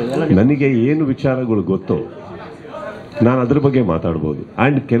ನನಗೆ ಏನು ವಿಚಾರಗಳು ಗೊತ್ತೋ ನಾನು ಅದ್ರ ಬಗ್ಗೆ ಮಾತಾಡ್ಬೋದು.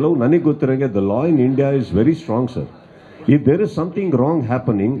 ಆ್ಯಂಡ್ ಕೆಲವು ನನಗೆ ಗೊತ್ತಿರೋಂಗೆ the law in India is very strong, sir. If there is something wrong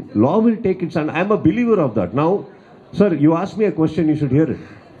happening, law will take its, and I am a believer of that. ನಾವು sir, you ask me a question, you should here it.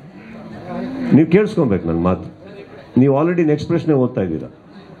 ನೀವು ಕೇಳಿಸ್ಕೊಬೇಕು ನನ್ನ ಮಾತು. ನೀವು already next ಪ್ರಶ್ನೆ ಓದ್ತಾ ಇದ್ದೀರಾ.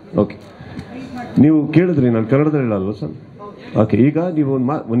 Okay, ನೀವು ಕೇಳಿದ್ರಿ, ನಾನು ಕನ್ನಡದಲ್ಲಿ ಹೇಳಲ್ವ ಸರ್? ಓಕೆ, ಈಗ ನೀವು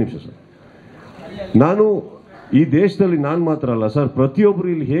ಒಂದು ನಿಮಿಷ ಸರ್. ನಾನು ಈ ದೇಶದಲ್ಲಿ ನಾನು ಮಾತ್ರ ಅಲ್ಲ ಸರ್, ಪ್ರತಿಯೊಬ್ಬರು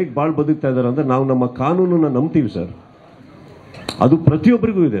ಇಲ್ಲಿ ಹೇಗೆ ಬಾಳ್ ಬದುಕ್ತಾ ಇದ್ದಾರೆ ಅಂದರೆ, ನಾವು ನಮ್ಮ ಕಾನೂನನ್ನು ನಂಬ್ತೀವಿ ಸರ್. ಅದು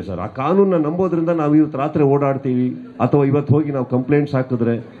ಪ್ರತಿಯೊಬ್ಬರಿಗೂ ಇದೆ ಸರ್. ಆ ಕಾನೂನನ್ನ ನಂಬೋದ್ರಿಂದ ನಾವು ಇವತ್ತು ರಾತ್ರಿ ಓಡಾಡ್ತೀವಿ, ಅಥವಾ ಇವತ್ತು ಹೋಗಿ ನಾವು ಕಂಪ್ಲೇಂಟ್ಸ್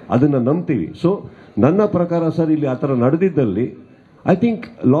ಹಾಕಿದ್ರೆ ಅದನ್ನು ನಂಬ್ತೀವಿ. ಸೊ ನನ್ನ ಪ್ರಕಾರ ಸರ್, ಇಲ್ಲಿ ಆ ಥರ ನಡೆದಿದ್ದಲ್ಲಿ I think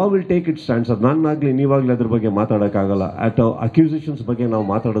law will take it stand sir. ನಾನಾಗಲಿ ನೀವಾಗಲಿ ಅದ್ರ ಬಗ್ಗೆ ಮಾತಾಡೋಕ್ಕಾಗಲ್ಲ. ಅಕ್ಯೂಸೇಷನ್ಸ್ ಬಗ್ಗೆ ನಾವು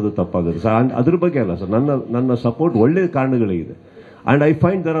ಮಾತಾಡೋದು ತಪ್ಪಾಗುತ್ತೆ ಸರ್. ಅದ್ರ ಬಗ್ಗೆ ಅಲ್ಲ ಸರ್, ನನ್ನ ಸಪೋರ್ಟ್ ಒಳ್ಳೆಯ ಕಾರಣಗಳಿದೆ. and I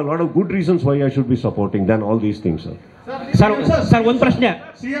find there are a lot of good reasons why I should be supporting than all these things, sir. Sir ಒಂದು ಪ್ರಶ್ನೆ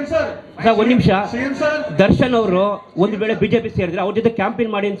ಸರ್, ಒಂದು ನಿಮಿಷ. ದರ್ಶನ್ ಅವರು ಒಂದು ವೇಳೆ ಬಿಜೆಪಿ ಸೇರಿದ್ರೆ ಅವ್ರ ಜೊತೆ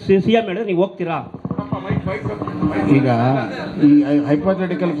ಕ್ಯಾಂಪೇನ್ ಮಾಡಿ ಸಿಎಂ ಹೇಳಿದ್ರೆ ನೀವು ಹೋಗ್ತೀರಾ? ಈಗ ಈ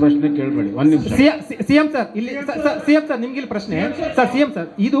ಹೈಪೋಥೆಟಿಕಲ್ ಪ್ರಶ್ನೆ ಕೇಳಬೇಡಿ, ಒಂದು ನಿಮಿಷ. ಸಿಎಂ ಸರ್, ಇಲ್ಲಿ ಸಿಎಂ ಸರ್ ನಿಮ್ಗೆ ಇಲ್ಲಿ ಪ್ರಶ್ನೆ ಸರ್. ಸಿಎಂ ಸರ್,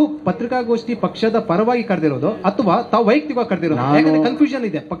 ಇದು ಪತ್ರಿಕಾಗೋಷ್ಠಿ ಪಕ್ಷದ ಪರವಾಗಿ ಕರೆದಿರೋದು ಅಥವಾ ತಾವು ವೈಯಕ್ತಿಕವಾಗಿ ಕರೆದಿರೋದು? ಯಾಕಂದ್ರೆ ಕನ್ಫ್ಯೂಷನ್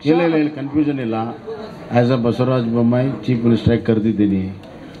ಇದೆ ಪಕ್ಷ. ಇಲ್ಲ, ಕನ್ಫ್ಯೂಷನ್ ಇಲ್ಲ. As a Basavaraj Bommai chief minister ಆಗಿ ಕರೆದಿದ್ದೀನಿ.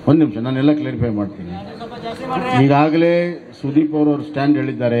 ಒಂದು ನಿಮಿಷ, ನಾನೆಲ್ಲ ಕ್ಲಾರಿಫೈ ಮಾಡ್ತೀನಿ. ಈಗಾಗಲೇ ಸುದೀಪ್ ಅವರು ಸ್ಟ್ಯಾಂಡ್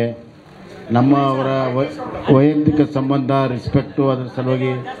ಹೇಳಿದ್ದಾರೆ. ಅವರ ವೈಯಕ್ತಿಕ ಸಂಬಂಧ, ರೆಸ್ಪೆಕ್ಟು, ಅದರ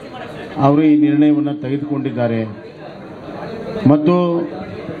ಸಲುವಾಗಿ ಅವರು ಈ ನಿರ್ಣಯವನ್ನು ತೆಗೆದುಕೊಂಡಿದ್ದಾರೆ. ಮತ್ತು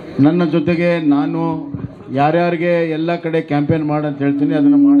ನನ್ನ ಜೊತೆಗೆ ನಾನು ಯಾರ್ಯಾರಿಗೆ ಎಲ್ಲ ಕಡೆ ಕ್ಯಾಂಪೇನ್ ಮಾಡಂತ ಹೇಳ್ತೀನಿ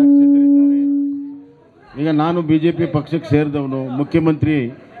ಅದನ್ನು ಮಾಡಕ್ಕೆ ಸಿದ್ಧರಿದ್ದಾರೆ. ಈಗ ನಾನು BJP ಪಕ್ಷಕ್ಕೆ ಸೇರಿದವನು, ಮುಖ್ಯಮಂತ್ರಿ.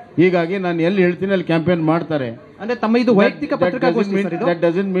 ಹೀಗಾಗಿ ನಾನು ಎಲ್ಲಿ ಹೇಳ್ತೀನಿ ಅಲ್ಲಿ ಕ್ಯಾಂಪೇನ್ ಮಾಡ್ತಾರೆ. ಅಂದ್ರೆ ತಮ್ಮ ಇದು ವೈಯಕ್ತಿಕ ಪತ್ರಿಕಾಗೋಷ್ಠಿ ಸರ್? ಇದು that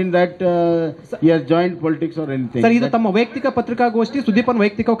doesn't mean that he has joined politics or anything. Sir, ಇದು ತಮ್ಮ ವೈಯಕ್ತಿಕ ಪತ್ರಿಕಾಗೋಷ್ಠಿ, ಸುದೀಪನ್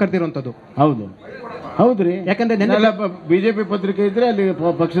ವೈಯಕ್ತಿಕ ಕರೆದಿರುವಂತದ್ದು? ಹೌದ್ರಿ. ಯಾಕಂದ್ರೆ BJP ಪತ್ರಿಕೆ ಇದ್ರೆ ಅಲ್ಲಿ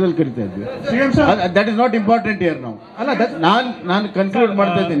ಪಕ್ಷದಲ್ಲಿ ಕರಿತಾ ಇದ್ವಿ. That is not important year ನಾವು. ನಾನು ಕನ್ಕ್ಲೂಡ್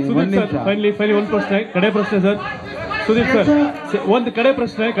ಮಾಡ್ತಾ ಇದ್ದೀನಿ. ಒಂದು ನಿಮಿಷ. ಫೈನಲಿ ಒಂದು ಪ್ರಶ್ನೆ, ಕಡೆ ಪ್ರಶ್ನೆ ಸರ್. ಸುದೀಪ್ ಸರ್, ಒಂದು ಕಡೆ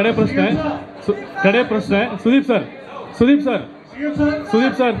ಪ್ರಶ್ನೆ. सुदीप सर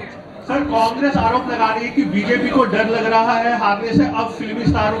सर, कांग्रेस आरोप लगा रही है कि बीजेपी को डर लग रहा है हारने से, अब फिल्मी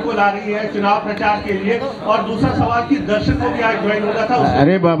स्टारों को ला रही है चुनाव प्रचार के लिए। और दूसरा सवाल कि दर्शक को भी आज ज्वाइन होना था।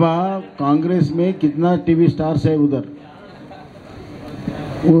 अरे बाबा, कांग्रेस में कितना टीवी स्टार्स है उधर,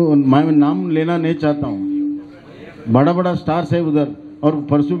 वो मैं नाम लेना नहीं चाहता हूँ. बड़ा बड़ा स्टार्स है उधर. और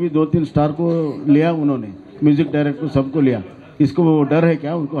परसों भी 2-3 स्टार को लिया उन्होंने, म्यूजिक डायरेक्टर सबको लिया. इसको वो डर है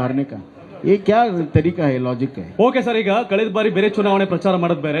क्या उनको हारने का? ये क्या तरीका है, ಲಾಜಿಕ್ है? ಓಕೆ ಸರ್, ಈಗ ಕಳೆದ ಬಾರಿ ಬೇರೆ ಚುನಾವಣೆ ಪ್ರಚಾರ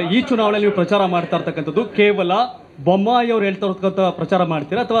ಮಾಡೋದು ಬೇರೆ, ಈ ಚುನಾವಣೆಯಲ್ಲಿ ನೀವು ಪ್ರಚಾರ ಮಾಡ್ತಾ ಇರ್ತಕ್ಕಂಥದ್ದು ಕೇವಲ ಬೊಮ್ಮಾಯಿ ಅವ್ರು ಹೇಳ್ತಾ ಇರ್ತಕ್ಕಂಥ ಪ್ರಚಾರ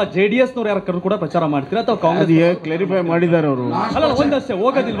ಮಾಡ್ತೀರಾ ಅಥವಾ JDS ನವರು ಯಾರು ಕೂಡ ಪ್ರಚಾರ ಮಾಡ್ತೀರಾ ಅಥವಾ ಕಾಂಗ್ರೆಸ್? ಕ್ಲಾರಿಫೈ ಮಾಡಿದ್ದಾರೆ ಅವರು. ಅಲ್ಲ, ಒಂದಷ್ಟೇ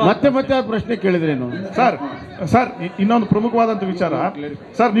ಹೋಗೋದಿಲ್ವಾ? ಮತ್ತೆ ಆ ಪ್ರಶ್ನೆ ಕೇಳಿದ್ರೇನು ಸರ್? ಇನ್ನೊಂದು ಪ್ರಮುಖವಾದಂತ ವಿಚಾರ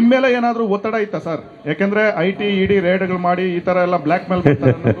ಸರ್, ನಿಮ್ಮ ಮೇಲೆ ಏನಾದರೂ ಒತ್ತಡ ಇತ್ತಾ ಸರ್? ಯಾಕಂದ್ರೆ IT ED ರೇಡ್ಗಳು ಮಾಡಿ ಈ ತರ ಎಲ್ಲ ಬ್ಲಾಕ್ ಮೇಲ್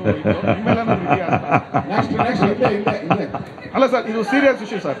ಅಲ್ಲ ಸರ್, ಇದು serious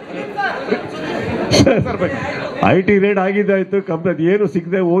issue sir. IT raid ಆಗಿದ್ದಾಯ್ತು, company ಏನು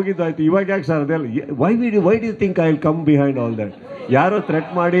ಸಿಗದೆ ಹೋಗಿದ್ದಾಯ್ತು. ಇವಾಗ ಯಾಕೆ ಸರ್ ಅದೆಲ್ಲ? Why do you think I will come behind all that? ಯಾರೋ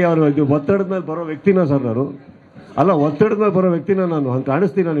ಥ್ರೆಟ್ ಮಾಡಿ ಅವರು ಒತ್ತಡದ ಮೇಲೆ ಬರೋ ವ್ಯಕ್ತಿನ ಸರ್ ನಾನು? ಅಲ್ಲ, ಒತ್ತಡದ ಮೇಲೆ ಬರೋ ವ್ಯಕ್ತಿನ ನಾನು ಹಂಗೆ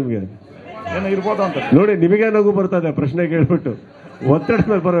ಕಾಣಿಸ್ತೀನ ನಿಮಗೆ? ಇರ್ಬೋದು ಅಂತ ನೋಡಿ, ನಿಮಗೆ ನಗು ಬರ್ತದೆ ಪ್ರಶ್ನೆ ಕೇಳ್ಬಿಟ್ಟು. ಒತ್ತಡದ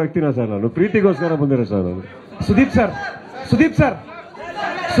ಮೇಲೆ ಬರೋ ವ್ಯಕ್ತಿನ ಸರ್ ನಾನು? ಪ್ರೀತಿಗೋಸ್ಕರ ಬಂದಿರೋ ಸರ್ ನಾನು. ಸುದೀಪ್ ಸರ್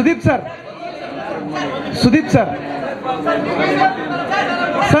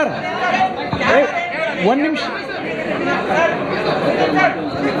ಸರ್, ಒಂದು ನಿಮಿಷ.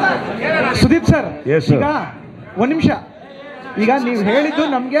 ಸುದೀಪ್ ಸರ್, ಈಗ ಒಂದು ನಿಮಿಷ. ಈಗ ನೀವು ಹೇಳಿದ್ದು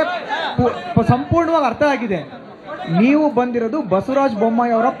ನಮಗೆ ಸಂಪೂರ್ಣವಾಗಿ ಅರ್ಥ ಆಗಿದೆ. ನೀವು ಬಂದಿರೋದು ಬಸವರಾಜ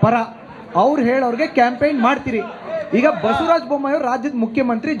ಬೊಮ್ಮಾಯಿ ಅವರ ಪರ, ಅವ್ರು ಹೇಳೋರಿಗೆ ಕ್ಯಾಂಪೇನ್ ಮಾಡ್ತೀರಿ. ಈಗ ಬಸವರಾಜ ಬೊಮ್ಮಾಯಿ ಅವರು ರಾಜ್ಯದ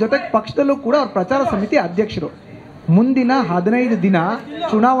ಮುಖ್ಯಮಂತ್ರಿ, ಜೊತೆಗೆ ಪಕ್ಷದಲ್ಲೂ ಕೂಡ ಅವ್ರ ಪ್ರಚಾರ ಸಮಿತಿ ಅಧ್ಯಕ್ಷರು. ಮುಂದಿನ 15 ದಿನ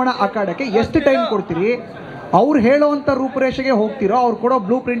ಚುನಾವಣಾ ಅಖಾಡಕ್ಕೆ ಎಷ್ಟು ಟೈಮ್ ಕೊಡ್ತೀರಿ? ಅವ್ರು ಹೇಳೋವಂಥ ರೂಪುರೇಷೆಗೆ ಹೋಗ್ತಿರೋ, ಅವ್ರು ಕೊಡೋ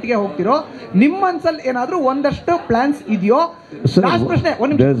ಬ್ಲೂ ಪ್ರಿಂಟ್ಗೆ ಹೋಗ್ತಿರೋ? ನಿಮ್ಮ ಮನ್ಸಲ್ಲಿ ಏನಾದರೂ ಒಂದಷ್ಟು ಪ್ಲಾನ್ಸ್ ಇದೆಯೋ? ಲಾಸ್ಟ್ ಪ್ರಶ್ನೆ,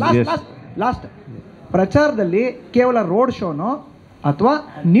 ಒಂದು ನಿಮಿಷ. ಲಾಸ್ಟ್ ಪ್ರಚಾರದಲ್ಲಿ ಕೇವಲ ರೋಡ್ ಶೋನೋ ಅಥವಾ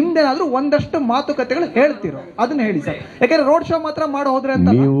ನಿಮ್ದೇನಾದ್ರೂ ಒಂದಷ್ಟು ಮಾತುಕತೆಗಳು ಹೇಳ್ತಿರೋ? ಅದನ್ನ ಹೇಳಿ ಸರ್, ಯಾಕಂದ್ರೆ ರೋಡ್ ಶೋ ಮಾತ್ರ ಮಾಡೋ ಹೋದ್ರೆ ಅಂತ.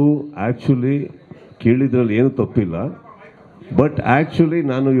 ನೀವು ಆಕ್ಚುಲಿ ಕೇಳಿದ್ರಲ್ಲಿ ಏನು ತಪ್ಪಿಲ್ಲ, ಬಟ್ ಆಕ್ಚುಲಿ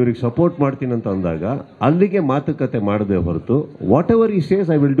ನಾನು ಇವ್ರಿಗೆ ಸಪೋರ್ಟ್ ಮಾಡ್ತೀನಿ ಅಂತ ಅಂದಾಗ ಅಲ್ಲಿಗೆ ಮಾತುಕತೆ ಮಾಡದೆ ಹೊರತು ವಾಟ್ ಎವರ್ ಈ says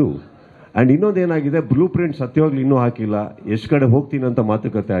I will do. And ಇನ್ನೊಂದೇನಾಗಿದೆ, blue print ಸತ್ಯವಾಗ್ಲೂ ಇನ್ನೂ ಹಾಕಿಲ್ಲ. ಎಷ್ಟು ಕಡೆ ಹೋಗ್ತೀನಿ ಅಂತ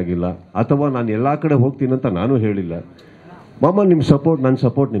ಮಾತುಕತೆ ಆಗಿಲ್ಲ, ಅಥವಾ ನಾನು ಎಲ್ಲ ಕಡೆ ಹೋಗ್ತೀನಿ ಅಂತ ನಾನು ಹೇಳಿಲ್ಲ. ಮಾಮ, ನಿಮ್ಮ ಸಪೋರ್ಟ್, ನನ್ನ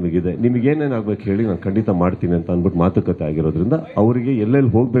ಸಪೋರ್ಟ್ ನಿಮಗಿದೆ, ನಿಮಗೇನೇನು ಆಗ್ಬೇಕು ಹೇಳಿ, ನಾನು ಖಂಡಿತ ಮಾಡ್ತೀನಿ ಅಂತ ಅಂದ್ಬಿಟ್ಟು ಮಾತುಕತೆ ಆಗಿರೋದ್ರಿಂದ ಅವರಿಗೆ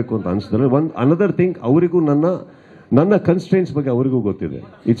ಎಲ್ಲೆಲ್ಲಿ ಹೋಗಬೇಕು ಅಂತ ಅನಿಸಿದ್ರೆ. ಅನದರ್ ಥಿಂಗ್, ಅವರಿಗೂ ನನ್ನ ಕನ್ಸ್ಟ್ರೆಂಟ್ಸ್ ಬಗ್ಗೆ ಅವರಿಗೂ ಗೊತ್ತಿದೆ.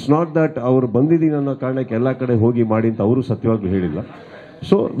 ಇಟ್ಸ್ ನಾಟ್ ದಟ್ ಅವ್ರು ಬಂದಿದ್ದೀನಿ ಅನ್ನೋ ಕಾರಣಕ್ಕೆ ಎಲ್ಲ ಕಡೆ ಹೋಗಿ ಮಾಡಿ ಅಂತ ಅವರು ಸತ್ಯವಾಗ್ಲೂ ಹೇಳಿಲ್ಲ.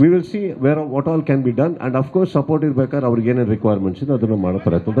 So we will see what all can be done. And of course support ಇರ್ಬೇಕಾದ್ರೆ ಅವ್ರಿಗೆ ಏನೇನು ರಿಕ್ವೈರ್ಮೆಂಟ್ಸ್ ಇದೆ ಅದನ್ನು ಮಾಡೋ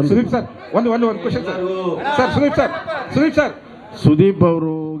ಪ್ರಯತ್ನ. ಸುದೀಪ್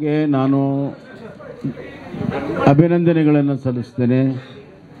ಅವರಿಗೆ ನಾನು ಅಭಿನಂದನೆಗಳನ್ನು ಸಲ್ಲಿಸ್ತೇನೆ,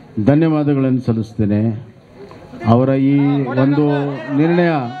 ಧನ್ಯವಾದಗಳನ್ನು ಸಲ್ಲಿಸ್ತೇನೆ. ಅವರ ಈ ಒಂದು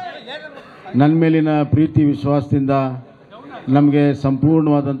ನಿರ್ಣಯ ನನ್ನ ಮೇಲಿನ ಪ್ರೀತಿ ವಿಶ್ವಾಸದಿಂದ ನಮಗೆ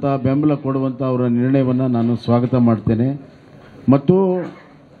ಸಂಪೂರ್ಣವಾದಂಥ ಬೆಂಬಲ ಕೊಡುವಂಥ ಅವರ ನಿರ್ಣಯವನ್ನು ನಾನು ಸ್ವಾಗತ ಮಾಡ್ತೇನೆ. ಮತ್ತು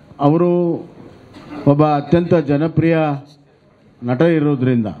ಅವರು ಒಬ್ಬ ಅತ್ಯಂತ ಜನಪ್ರಿಯ ನಟ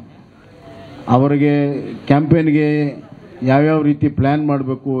ಇರೋದ್ರಿಂದ ಅವರಿಗೆ ಕ್ಯಾಂಪೇನ್ಗೆ ಯಾವ್ಯಾವ ರೀತಿ ಪ್ಲ್ಯಾನ್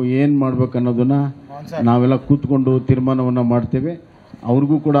ಮಾಡಬೇಕು, ಏನು ಮಾಡಬೇಕು ಅನ್ನೋದನ್ನು ನಾವೆಲ್ಲ ಕೂತ್ಕೊಂಡು ತೀರ್ಮಾನವನ್ನು ಮಾಡ್ತೇವೆ.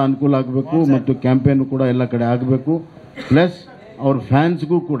 ಅವ್ರಿಗೂ ಕೂಡ ಅನುಕೂಲ ಆಗಬೇಕು ಮತ್ತು ಕ್ಯಾಂಪೇನು ಕೂಡ ಎಲ್ಲ ಕಡೆ ಆಗಬೇಕು. ಪ್ಲಸ್ ಅವ್ರ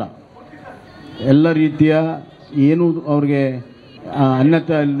ಫ್ಯಾನ್ಸ್ಗೂ ಕೂಡ ಎಲ್ಲ ರೀತಿಯ ಏನು ಅವ್ರಿಗೆ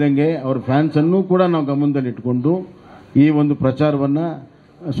ಅನ್ಯತೆ ಇಲ್ಲದಂಗೆ ಅವ್ರ ಫ್ಯಾನ್ಸನ್ನು ಕೂಡ ನಾವು ಗಮನದಲ್ಲಿಟ್ಕೊಂಡು ಈ ಒಂದು ಪ್ರಚಾರವನ್ನು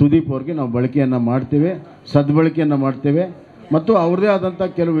ಸುದೀಪ್ ಅವ್ರಿಗೆ ನಾವು ಬಳಕೆಯನ್ನು ಮಾಡ್ತೇವೆ, ಸದ್ಬಳಕೆಯನ್ನು ಮಾಡ್ತೇವೆ. ಮತ್ತು ಅವ್ರದ್ದೇ ಆದಂಥ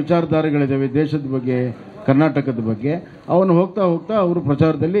ಕೆಲವು ವಿಚಾರಧಾರೆಗಳಿದ್ದಾವೆ ದೇಶದ ಬಗ್ಗೆ, ಕರ್ನಾಟಕದ ಬಗ್ಗೆ. ಅವನು ಹೋಗ್ತಾ ಹೋಗ್ತಾ ಅವರು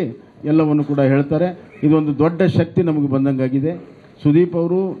ಪ್ರಚಾರದಲ್ಲಿ ಎಲ್ಲವನ್ನು ಕೂಡ ಹೇಳ್ತಾರೆ. ಇದೊಂದು ದೊಡ್ಡ ಶಕ್ತಿ ನಮಗೆ ಬಂದಂಗಾಗಿದೆ. ಸುದೀಪ್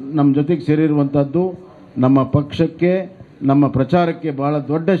ಅವರು ನಮ್ಮ ಜೊತೆಗೆ ಸೇರಿರುವಂಥದ್ದು ನಮ್ಮ ಪಕ್ಷಕ್ಕೆ, ನಮ್ಮ ಪ್ರಚಾರಕ್ಕೆ ಭಾಳ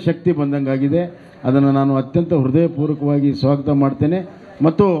ದೊಡ್ಡ ಶಕ್ತಿ ಬಂದಂಗಾಗಿದೆ. ಅದನ್ನು ನಾನು ಅತ್ಯಂತ ಹೃದಯಪೂರ್ವಕವಾಗಿ ಸ್ವಾಗತ ಮಾಡ್ತೇನೆ.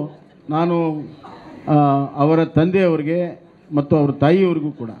 ಮತ್ತು ನಾನು ಅವರ ತಂದೆಯವರಿಗೆ ಮತ್ತು ಅವರ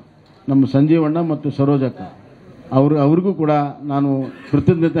ತಾಯಿಯವರಿಗೂ ಕೂಡ, ನಮ್ಮ ಸಂಜೀವಣ್ಣ ಮತ್ತು ಸರೋಜಕ್ಕ ಅವ್ರಿಗೂ ಕೂಡ ನಾನು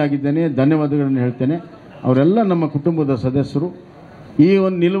ಕೃತಜ್ಞತೆ ಆಗಿದ್ದೇನೆ, ಧನ್ಯವಾದಗಳನ್ನು ಹೇಳ್ತೇನೆ. ಅವರೆಲ್ಲ ನಮ್ಮ ಕುಟುಂಬದ ಸದಸ್ಯರು. ಈ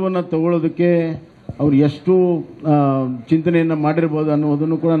ಒಂದು ನಿಲುವನ್ನು ತಗೊಳ್ಳೋದಕ್ಕೆ ಅವರು ಎಷ್ಟು ಚಿಂತನೆಯನ್ನು ಮಾಡಿರ್ಬೋದು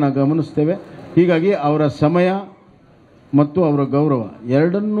ಅನ್ನೋದನ್ನು ಕೂಡ ನಾವು ಗಮನಿಸ್ತೇವೆ. ಹೀಗಾಗಿ ಅವರ ಸಮಯ ಮತ್ತು ಅವರ ಗೌರವ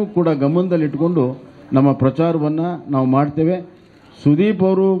ಎರಡನ್ನೂ ಕೂಡ ಗಮನದಲ್ಲಿಟ್ಕೊಂಡು ನಮ್ಮ ಪ್ರಚಾರವನ್ನು ನಾವು ಮಾಡ್ತೇವೆ. ಸುದೀಪ್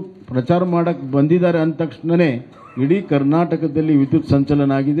ಅವರು ಪ್ರಚಾರ ಮಾಡೋಕ್ಕೆ ಬಂದಿದ್ದಾರೆ ಅಂದ ತಕ್ಷಣವೇ ಇಡೀ ಕರ್ನಾಟಕದಲ್ಲಿ ವಿದ್ಯುತ್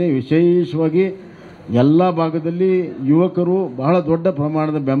ಸಂಚಲನ ಆಗಿದೆ. ವಿಶೇಷವಾಗಿ ಎಲ್ಲ ಭಾಗದಲ್ಲಿ ಯುವಕರು ಬಹಳ ದೊಡ್ಡ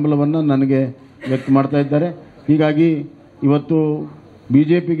ಪ್ರಮಾಣದ ಬೆಂಬಲವನ್ನು ನನಗೆ ವ್ಯಕ್ತ ಮಾಡ್ತಾ ಇದ್ದಾರೆ. ಹೀಗಾಗಿ ಇವತ್ತು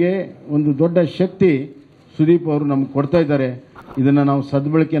BJPಗೆ ಒಂದು ದೊಡ್ಡ ಶಕ್ತಿ ಸುದೀಪ್ ಅವರು ನಮ್ಗೆ ಕೊಡ್ತಾ ಇದ್ದಾರೆ. ಇದನ್ನು ನಾವು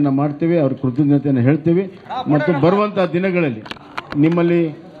ಸದ್ಬಳಕೆಯನ್ನು ಮಾಡ್ತೀವಿ, ಅವ್ರ ಕೃತಜ್ಞತೆಯನ್ನು ಹೇಳ್ತೀವಿ. ಮತ್ತು ಬರುವಂಥ ದಿನಗಳಲ್ಲಿ ನಿಮ್ಮಲ್ಲಿ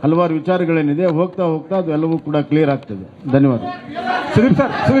ಹಲವಾರು ವಿಚಾರಗಳೇನಿದೆ, ಹೋಗ್ತಾ ಹೋಗ್ತಾ ಅದು ಎಲ್ಲವೂ ಕೂಡ ಕ್ಲಿಯರ್ ಆಗ್ತದೆ. ಧನ್ಯವಾದ.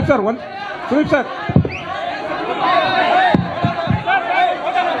 ಸುದೀಪ್ ಸರ್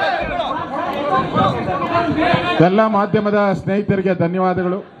ಎಲ್ಲ ಮಾಧ್ಯಮದ ಸ್ನೇಹಿತರಿಗೆ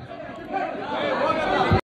ಧನ್ಯವಾದಗಳು.